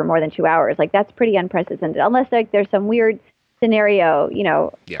 250 for more than 2 hours. Like, that's pretty unprecedented, unless like there's some weird scenario,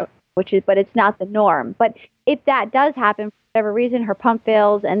 but it's not the norm. But if that does happen, for whatever reason, her pump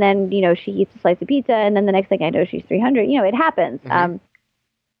fails, and then, she eats a slice of pizza, and then the next thing I know, she's 300. It happens.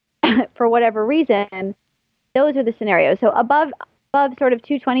 For whatever reason, those are the scenarios. So above sort of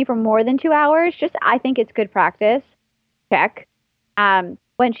 220 for more than 2 hours, I think it's good practice. Check.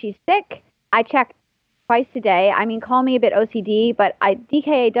 When she's sick, I check twice a day. Call me a bit OCD, but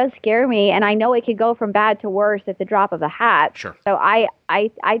DKA does scare me, and I know it could go from bad to worse at the drop of a hat. Sure. So I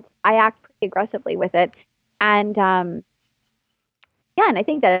act pretty aggressively with it, and Yeah, and I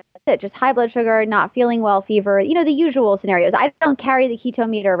think that's it. Just high blood sugar, not feeling well, fever, the usual scenarios. I don't carry the ketone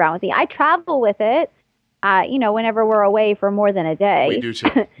meter around with me. I travel with it, whenever we're away for more than a We day, do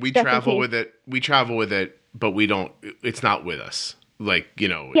too. We just in travel case. with it. We travel with it, but we don't. It's not with us. Like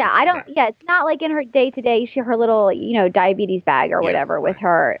Yeah, I don't. Right. Yeah, it's not like in her day to day. Her little, diabetes bag or Yeah. whatever with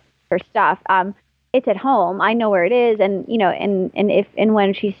Right. her stuff. It's at home. I know where it is, and and if and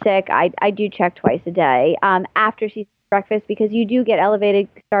when she's sick, I do check twice a day. After she's breakfast because you do get elevated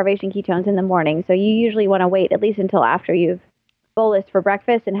starvation ketones in the morning, so you usually want to wait at least until after you've bolused for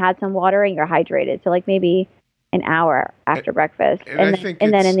breakfast and had some water and you're hydrated. So like maybe an hour after breakfast, And I think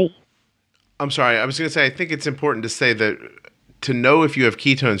and then in the I'm sorry. I was going to say. I think it's important to say that to know if you have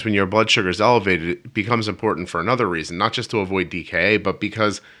ketones when your blood sugar is elevated it becomes important for another reason, not just to avoid DKA, but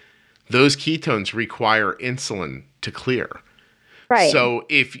because those ketones require insulin to clear. right. So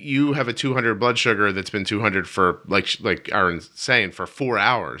if you have a 200 blood sugar that's been 200 for like Aaron's saying for 4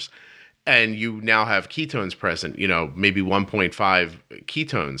 hours, and you now have ketones present, maybe 1.5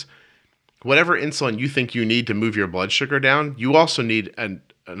 ketones, whatever insulin you think you need to move your blood sugar down, you also need an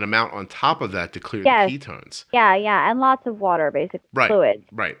amount on top of that to clear Yes. the ketones. Yeah, and lots of water, basically Right. fluids.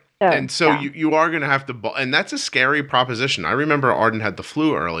 Right. So, And so yeah. you are going to have to, and that's a scary proposition. I remember Arden had the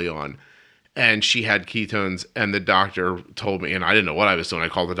flu early on, and she had ketones, and the doctor told me, and I didn't know what I was doing. I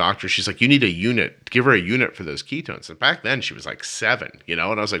called the doctor. She's like, you need a unit. Give her a unit for those ketones. And back then she was like 7, and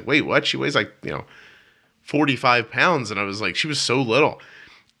I was like, wait, what? She weighs like, 45 pounds. And I was like, she was so little.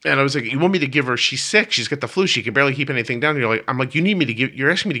 And I was like, you want me to give her, she's sick. She's got the flu. She can barely keep anything down. And I'm like,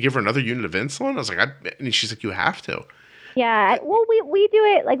 you're asking me to give her another unit of insulin? I was like, and she's like, you have to. Yeah, well, we do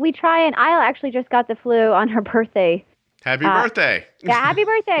it, like, we try, and I actually just got the flu on her birthday. Happy birthday. Yeah, happy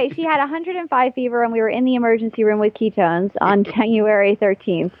birthday. She had 105 fever, and we were in the emergency room with ketones on January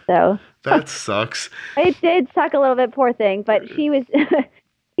 13th, so. That sucks. It did suck a little bit, poor thing, but she was,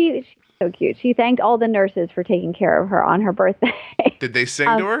 she's so cute. She thanked all the nurses for taking care of her on her birthday. Did they sing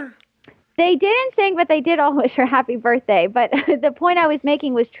to her? They didn't sing, but they did all wish her happy birthday. But the point I was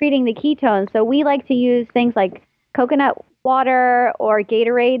making was treating the ketones. So we like to use things like coconut water or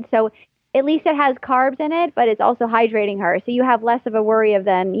Gatorade. So at least it has carbs in it, but it's also hydrating her. So you have less of a worry of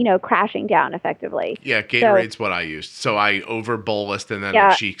then, crashing down effectively. Yeah, Gatorade's what I used. So I over bolused, and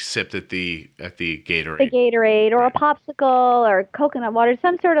then she sipped at the Gatorade. The Gatorade or a popsicle or coconut water,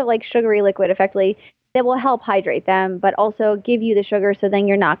 some sort of like sugary liquid, effectively, that will help hydrate them, but also give you the sugar, so then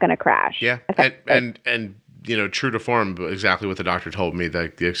you're not going to crash. Yeah, and true to form, exactly what the doctor told me,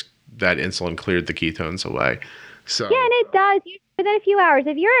 that that insulin cleared the ketones away. So yeah, and it does. Within a few hours,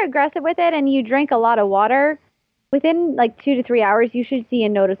 if you're aggressive with it and you drink a lot of water, within like 2 to 3 hours, you should see a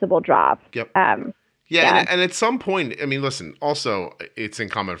noticeable drop. Yep. Yeah. And at some point, I mean, listen, also, it's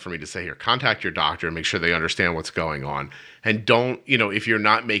incumbent for me to say here, contact your doctor and make sure they understand what's going on. And don't, if you're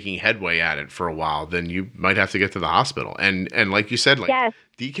not making headway at it for a while, then you might have to get to the hospital. And like you said, yes.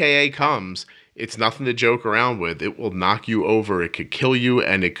 DKA comes, it's nothing to joke around with. It will knock you over. It could kill you,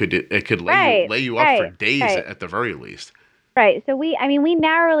 and it could lay you up for days at the very least. Right. So we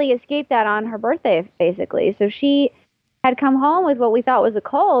narrowly escaped that on her birthday, basically. So she had come home with what we thought was a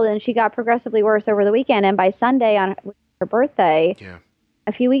cold, and she got progressively worse over the weekend. And by Sunday on her birthday,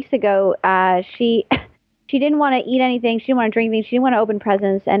 a few weeks ago, she didn't want to eat anything. She didn't want to drink anything. She didn't want to open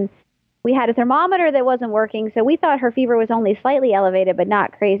presents. And we had a thermometer that wasn't working, so we thought her fever was only slightly elevated, but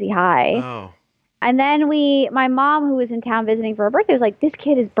not crazy high. Oh. And then my mom, who was in town visiting for her birthday, was like, this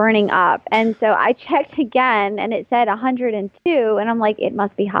kid is burning up. And so I checked again, and it said 102, and I'm like, it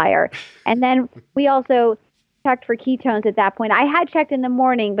must be higher. And then we also checked for ketones at that point. I had checked in the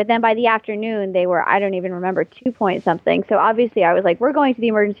morning, but then by the afternoon, they were, I don't even remember, 2 point something. So obviously I was like, we're going to the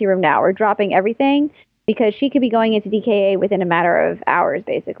emergency room now. We're dropping everything, because she could be going into DKA within a matter of hours,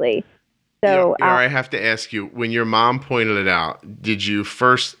 basically. So I have to ask you, when your mom pointed it out, did you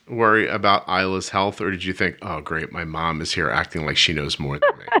first worry about Isla's health, or did you think, oh, great, my mom is here acting like she knows more than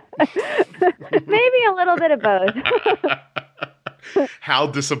me? Maybe a little bit of both. How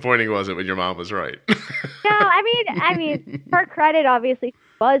disappointing was it when your mom was right? No, I mean, her credit obviously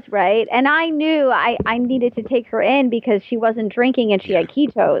was right. And I knew I needed to take her in because she wasn't drinking and she had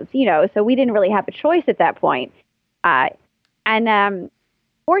ketones, so we didn't really have a choice at that point.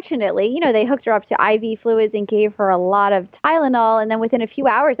 Fortunately, they hooked her up to IV fluids and gave her a lot of Tylenol. And then within a few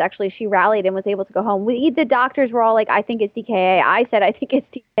hours, actually, she rallied and was able to go home. The doctors were all like, I think it's DKA. I said, I think it's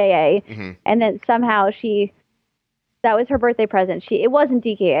DKA. Mm-hmm. And then somehow that was her birthday present. It wasn't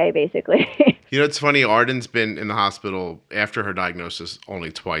DKA, basically. It's funny. Arden's been in the hospital after her diagnosis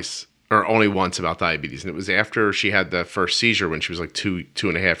only once about diabetes. And it was after she had the first seizure when she was like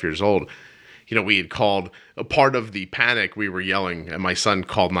 2.5 years old. we had called a part of the panic. We were yelling, and my son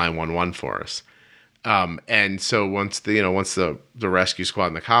called 911 for us. And so once the rescue squad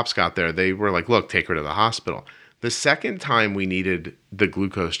and the cops got there, they were like, "Look, take her to the hospital." The second time we needed the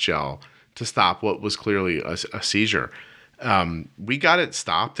glucose gel to stop what was clearly a seizure, we got it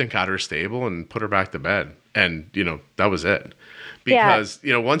stopped and got her stable and put her back to bed. And, that was it. Because,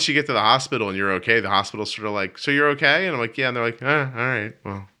 once you get to the hospital and you're okay, the hospital's sort of like, "So you're okay?" And I'm like, "Yeah." And they're like, all right,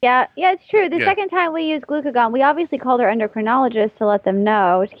 well. Yeah, it's true. The second time we used glucagon, we obviously called our endocrinologist to let them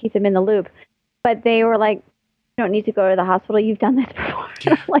know, to keep them in the loop. But they were like, "You don't need to go to the hospital. You've done this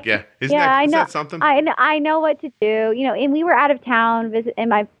before." Yeah. Is that something? I know what to do. And we were out of town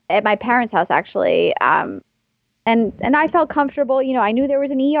at my parents' house, actually. And I felt comfortable. I knew there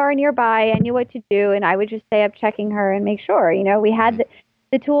was an ER nearby. I knew what to do. And I would just stay up checking her and make sure, we had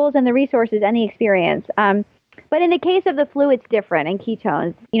the tools and the resources and the experience. But in the case of the flu, it's different. And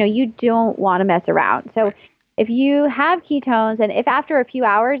ketones, you don't want to mess around. So if you have ketones and if after a few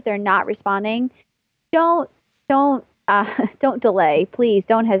hours they're not responding, don't delay. Please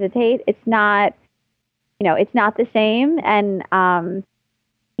don't hesitate. It's not the same. And,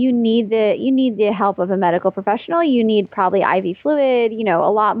 you need the help of a medical professional. You need probably IV fluid,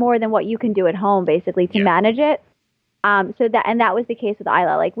 a lot more than what you can do at home, basically, to manage it. That was the case with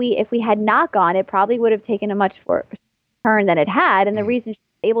Isla. Like if we had not gone, it probably would have taken a much worse turn than it had. And the reason she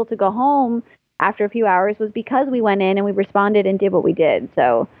was able to go home after a few hours was because we went in and we responded and did what we did.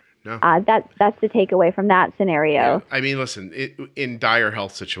 So that's the takeaway from that scenario. Yeah. I mean, listen, in dire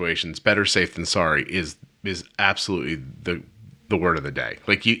health situations, better safe than sorry is absolutely the word of the day.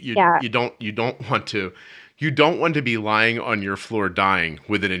 Like you don't want to be lying on your floor dying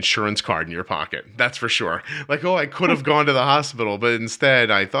with an insurance card in your pocket. That's for sure. Like, I could have gone to the hospital, but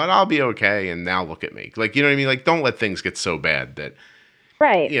instead I thought I'll be okay. And now look at me. Like, you know what I mean? Like, don't let things get so bad that,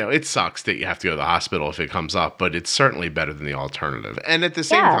 right. It sucks that you have to go to the hospital if it comes up, but it's certainly better than the alternative. And at the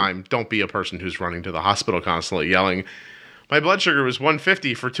same time, don't be a person who's running to the hospital constantly yelling, "My blood sugar was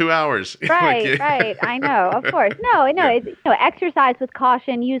 150 for 2 hours." Right, right. I know, of course. No. It's, exercise with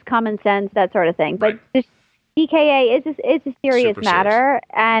caution, use common sense, that sort of thing. But this DKA is a serious matter,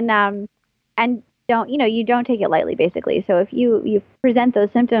 and don't you don't take it lightly, basically. So if you present those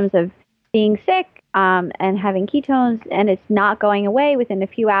symptoms of being sick and having ketones, and it's not going away within a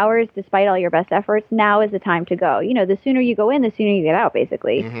few hours, despite all your best efforts, now is the time to go. The sooner you go in, the sooner you get out,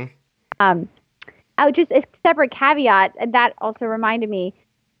 basically. Mm-hmm. Just a separate caveat, and that also reminded me,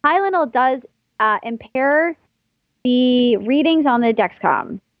 Tylenol does impair the readings on the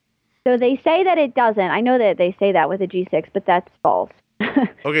Dexcom. So they say that it doesn't. I know that they say that with a G6, but that's false.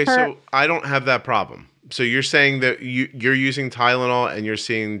 Okay, so I don't have that problem. So you're saying that you're using Tylenol and you're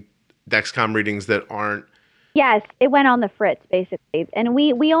seeing Dexcom readings that aren't... Yes, it went on the fritz, basically. And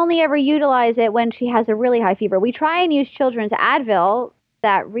we only ever utilize it when she has a really high fever. We try and use children's Advil for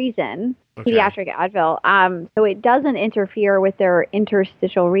that reason. Okay. Pediatric Advil, so it doesn't interfere with their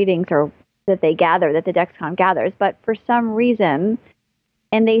interstitial readings or that they gather, that the Dexcom gathers. But for some reason,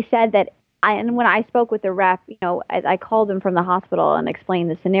 and they said that, when I spoke with the rep, I called them from the hospital and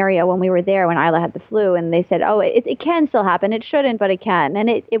explained the scenario when we were there when Isla had the flu, and they said, it can still happen. It shouldn't, but it can. And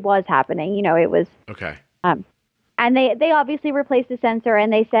it was happening. It was. Okay. And they obviously replaced the sensor,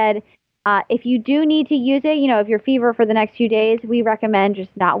 and they said, if you do need to use it, if you're fever for the next few days, we recommend just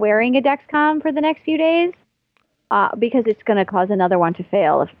not wearing a Dexcom for the next few days because it's going to cause another one to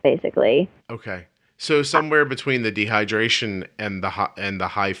fail, basically. Okay. So somewhere between the dehydration and the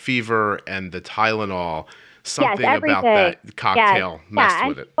high fever and the Tylenol, something about that cocktail messed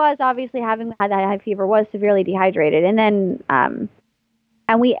with it. She was obviously having had that high fever, was severely dehydrated. And then,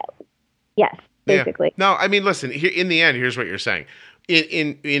 basically. Yeah. No, I mean, listen, here, in the end, here's what you're saying.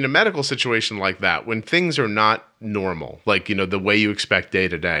 In a medical situation like that, when things are not normal, like, the way you expect day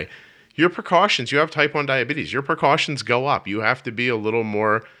to day, your precautions, you have type 1 diabetes, your precautions go up. You have to be a little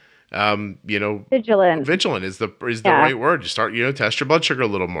more, vigilant. Vigilant is the right word. You start, test your blood sugar a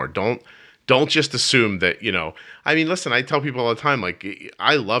little more. Don't just assume that, I mean, listen, I tell people all the time, like,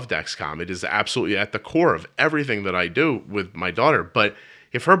 I love Dexcom. It is absolutely at the core of everything that I do with my daughter. But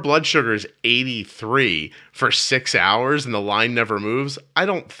if her blood sugar is 83 for 6 hours and the line never moves, I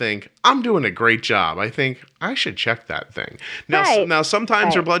don't think I'm doing a great job. I think I should check that thing. Now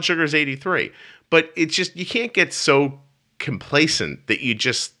sometimes her blood sugar is 83, but it's just, you can't get so complacent that you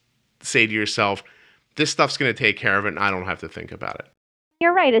just say to yourself, this stuff's going to take care of it and I don't have to think about it.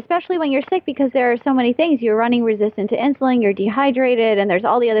 You're right, especially when you're sick, because there are so many things. You're running resistant to insulin, you're dehydrated, and there's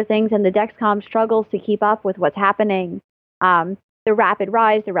all the other things, and the Dexcom struggles to keep up with what's happening. The rapid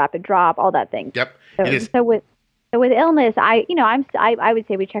rise, the rapid drop, all that thing. Yep, it is. So with illness, I would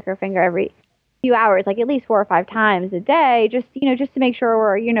say we check our finger every few hours, like at least 4 or 5 times a day, just to make sure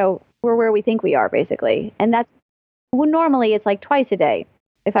we're where we think we are, basically. And that's normally it's like twice a day,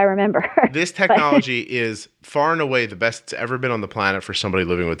 if I remember. This technology is far and away the best it's ever been on the planet for somebody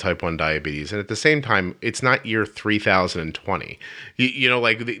living with type 1 diabetes. And at the same time, it's not year 3020.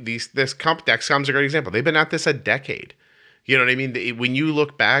 Like Dexcom's a great example. They've been at this a decade. You know what I mean? When you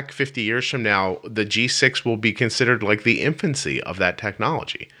look back 50 years from now, the G6 will be considered like the infancy of that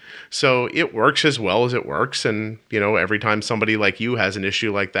technology. So it works as well as it works. And, every time somebody like you has an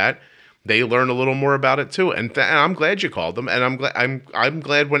issue like that, they learn a little more about it too. And I'm glad you called them. And I'm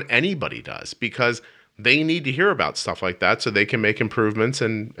glad when anybody does, because they need to hear about stuff like that so they can make improvements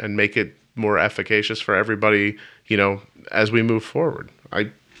and make it more efficacious for everybody, as we move forward.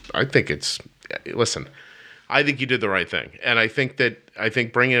 I think listen, I think you did the right thing. And I think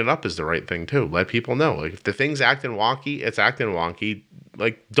bringing it up is the right thing too. Let people know, like, if the thing's acting wonky, it's acting wonky.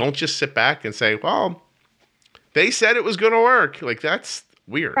 Like, don't just sit back and say, well, they said it was going to work. Like, that's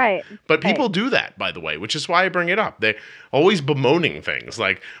weird. Right. But people do that, by the way, which is why I bring it up. They're always bemoaning things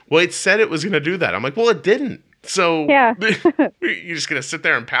like, well, it said it was going to do that. I'm like, well, it didn't. So yeah. You're just going to sit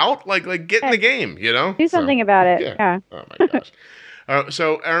there and pout? Like get in the game, Do something about it. Yeah. Oh my gosh.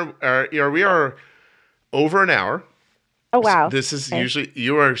 So Aaron, we are over an hour. Oh wow! This is usually,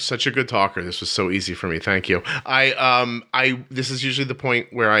 you are such a good talker. This was so easy for me. Thank you. This is usually the point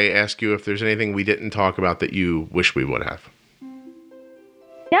where I ask you if there's anything we didn't talk about that you wish we would have.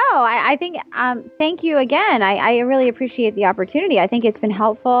 No, I think thank you again. I really appreciate the opportunity. I think it's been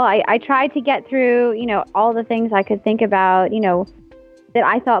helpful. I tried to get through all the things I could think about that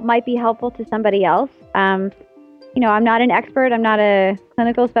I thought might be helpful to somebody else. I'm not an expert. I'm not a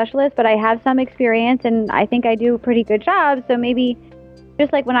clinical specialist, but I have some experience, and I think I do a pretty good job. So maybe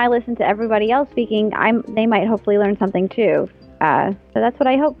just like when I listen to everybody else speaking, they might hopefully learn something too. So that's what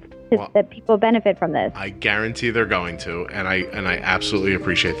I hope, that people benefit from this. I guarantee they're going to, and I absolutely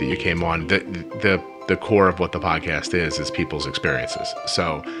appreciate that you came on. The core of what the podcast is people's experiences.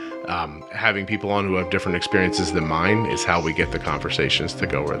 So having people on who have different experiences than mine is how we get the conversations to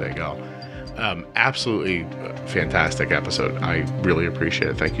go where they go. Absolutely fantastic episode. I really appreciate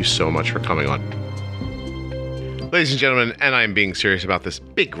it. Thank you so much for coming on. Ladies and gentlemen, and I'm being serious about this,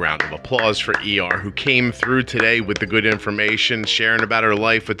 big round of applause for ER, who came through today with the good information, sharing about her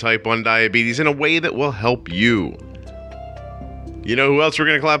life with type 1 diabetes in a way that will help you. You know who else we're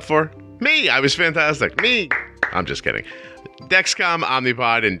going to clap for? Me! I was fantastic. Me! I'm just kidding. Dexcom,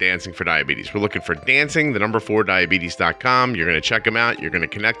 Omnipod, and Dancing for Diabetes. We're looking for dancing, 4diabetes.com. You're going to check them out. You're going to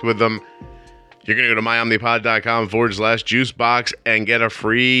connect with them. You're going to go to myomnipod.com/juicebox and get a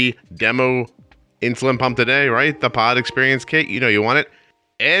free demo insulin pump today, right? The Pod Experience Kit. You want it.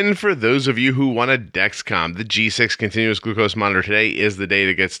 And for those of you who want a Dexcom, the G6 continuous glucose monitor, today is the day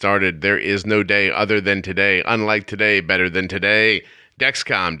to get started. There is no day other than today. Unlike today, better than today.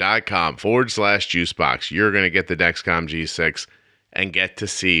 Dexcom.com/juicebox. You're going to get the Dexcom G6 and get to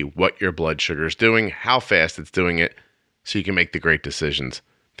see what your blood sugar is doing, how fast it's doing it, so you can make the great decisions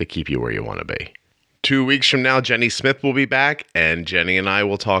that keep you where you want to be. 2 weeks from now, Jenny Smith will be back, and Jenny and I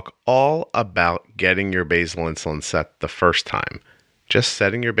will talk all about getting your basal insulin set the first time. Just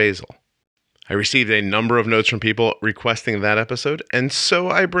setting your basal. I received a number of notes from people requesting that episode, and so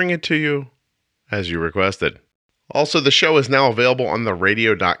I bring it to you as you requested. Also, the show is now available on the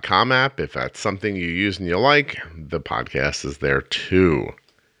radio.com app. If that's something you use and you like, the podcast is there too.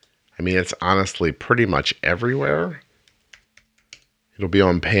 I mean, it's honestly pretty much everywhere. It'll be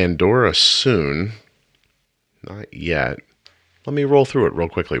on Pandora soon. Not yet. Let me roll through it real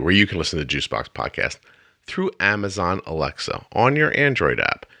quickly, where you can listen to the Juicebox podcast through Amazon Alexa on your Android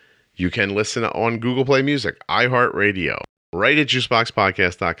app. You can listen on Google Play Music, iHeartRadio, right at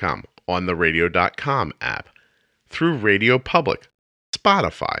juiceboxpodcast.com, on the radio.com app, through Radio Public,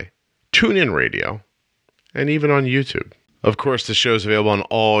 Spotify, TuneIn Radio, and even on YouTube. Of course, the show's available on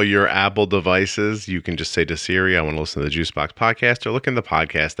all your Apple devices. You can just say to Siri, I want to listen to the Juicebox podcast, or look in the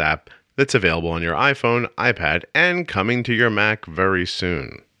podcast app that's available on your iPhone, iPad, and coming to your Mac very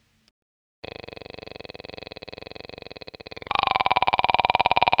soon.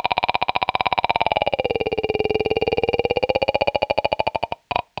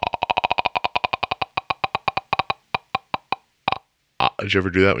 Did you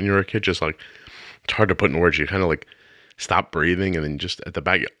ever do that when you were a kid? Just like, it's hard to put in words. You kind of like stop breathing and then just at the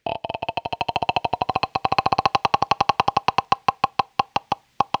back, you,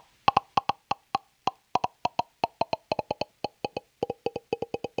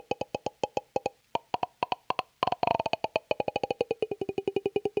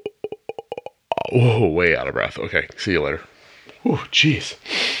 oh, way out of breath. Okay, see you later. Oh, jeez.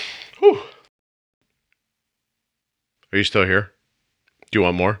 Are you still here? Do you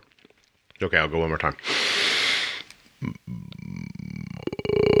want more? Okay, I'll go one more time.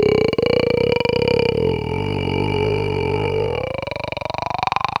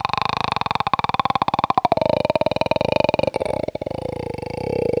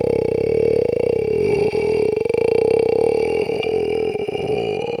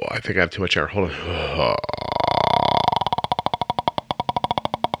 I think I have too much air. Hold on.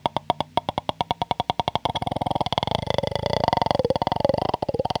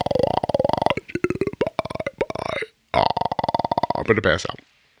 I'm going to pass out.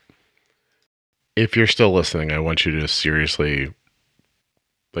 If you're still listening, I want you to seriously,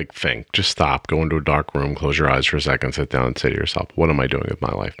 think. Just stop. Go into a dark room, close your eyes for a second, sit down and say to yourself, what am I doing with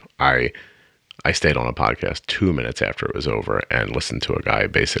my life? I stayed on a podcast 2 minutes after it was over and listened to a guy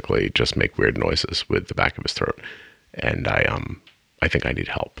basically just make weird noises with the back of his throat. And I think I need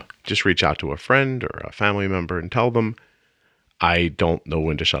help. Just reach out to a friend or a family member and tell them I don't know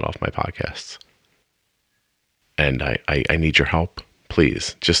when to shut off my podcasts. And I need your help.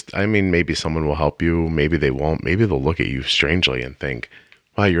 Please. Maybe someone will help you. Maybe they won't. Maybe they'll look at you strangely and think,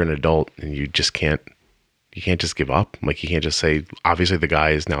 wow, you're an adult and you can't just give up. You can't just say, obviously the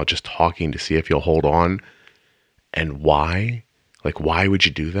guy is now just talking to see if you'll hold on. And why? Why would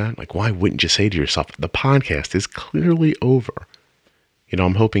you do that? Why wouldn't you say to yourself, the podcast is clearly over?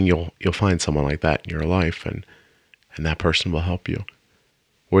 I'm hoping you'll find someone like that in your life and that person will help you.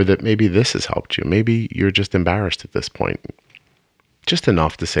 Or that maybe this has helped you. Maybe you're just embarrassed at this point. Just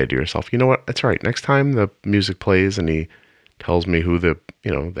enough to say to yourself, you know what? That's right. Next time the music plays and he tells me who the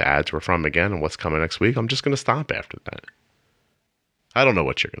ads were from again and what's coming next week, I'm just going to stop after that. I don't know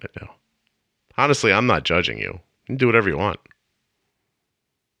what you're going to do. Honestly, I'm not judging you. You can do whatever you want.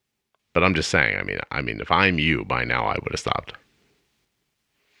 But I'm just saying, if I'm you by now, I would have stopped.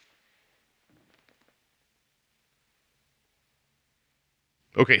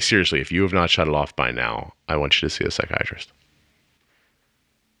 Okay, seriously, if you have not shut it off by now, I want you to see a psychiatrist.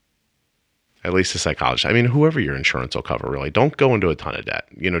 At least a psychologist. Whoever your insurance will cover, really. Don't go into a ton of debt.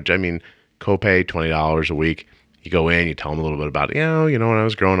 Copay, $20 a week. You go in, you tell them a little bit about it. When I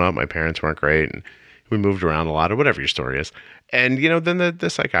was growing up, my parents weren't great, and we moved around a lot, or whatever your story is. And, then the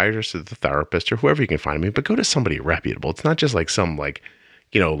psychiatrist or the therapist or whoever you can find me, but go to somebody reputable. It's not just some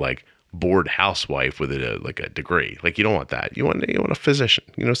bored housewife with a degree. You don't want that. You want a physician,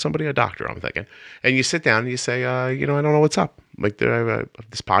 somebody, a doctor, I'm thinking. And you sit down and you say, I don't know what's up. I have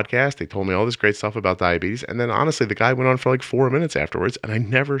this podcast. They told me all this great stuff about diabetes. And then honestly, the guy went on for 4 minutes afterwards and I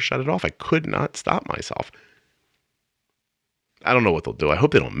never shut it off. I could not stop myself. I don't know what they'll do. I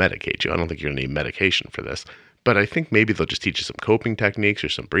hope they don't medicate you. I don't think you're going to need medication for this. But I think maybe they'll just teach you some coping techniques or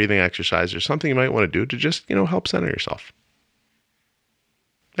some breathing exercise or something you might want to do to just, help center yourself.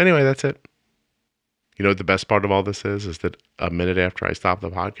 Anyway, that's it. You know what the best part of all this is that a minute after I stop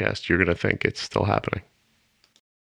the podcast, you're going to think it's still happening.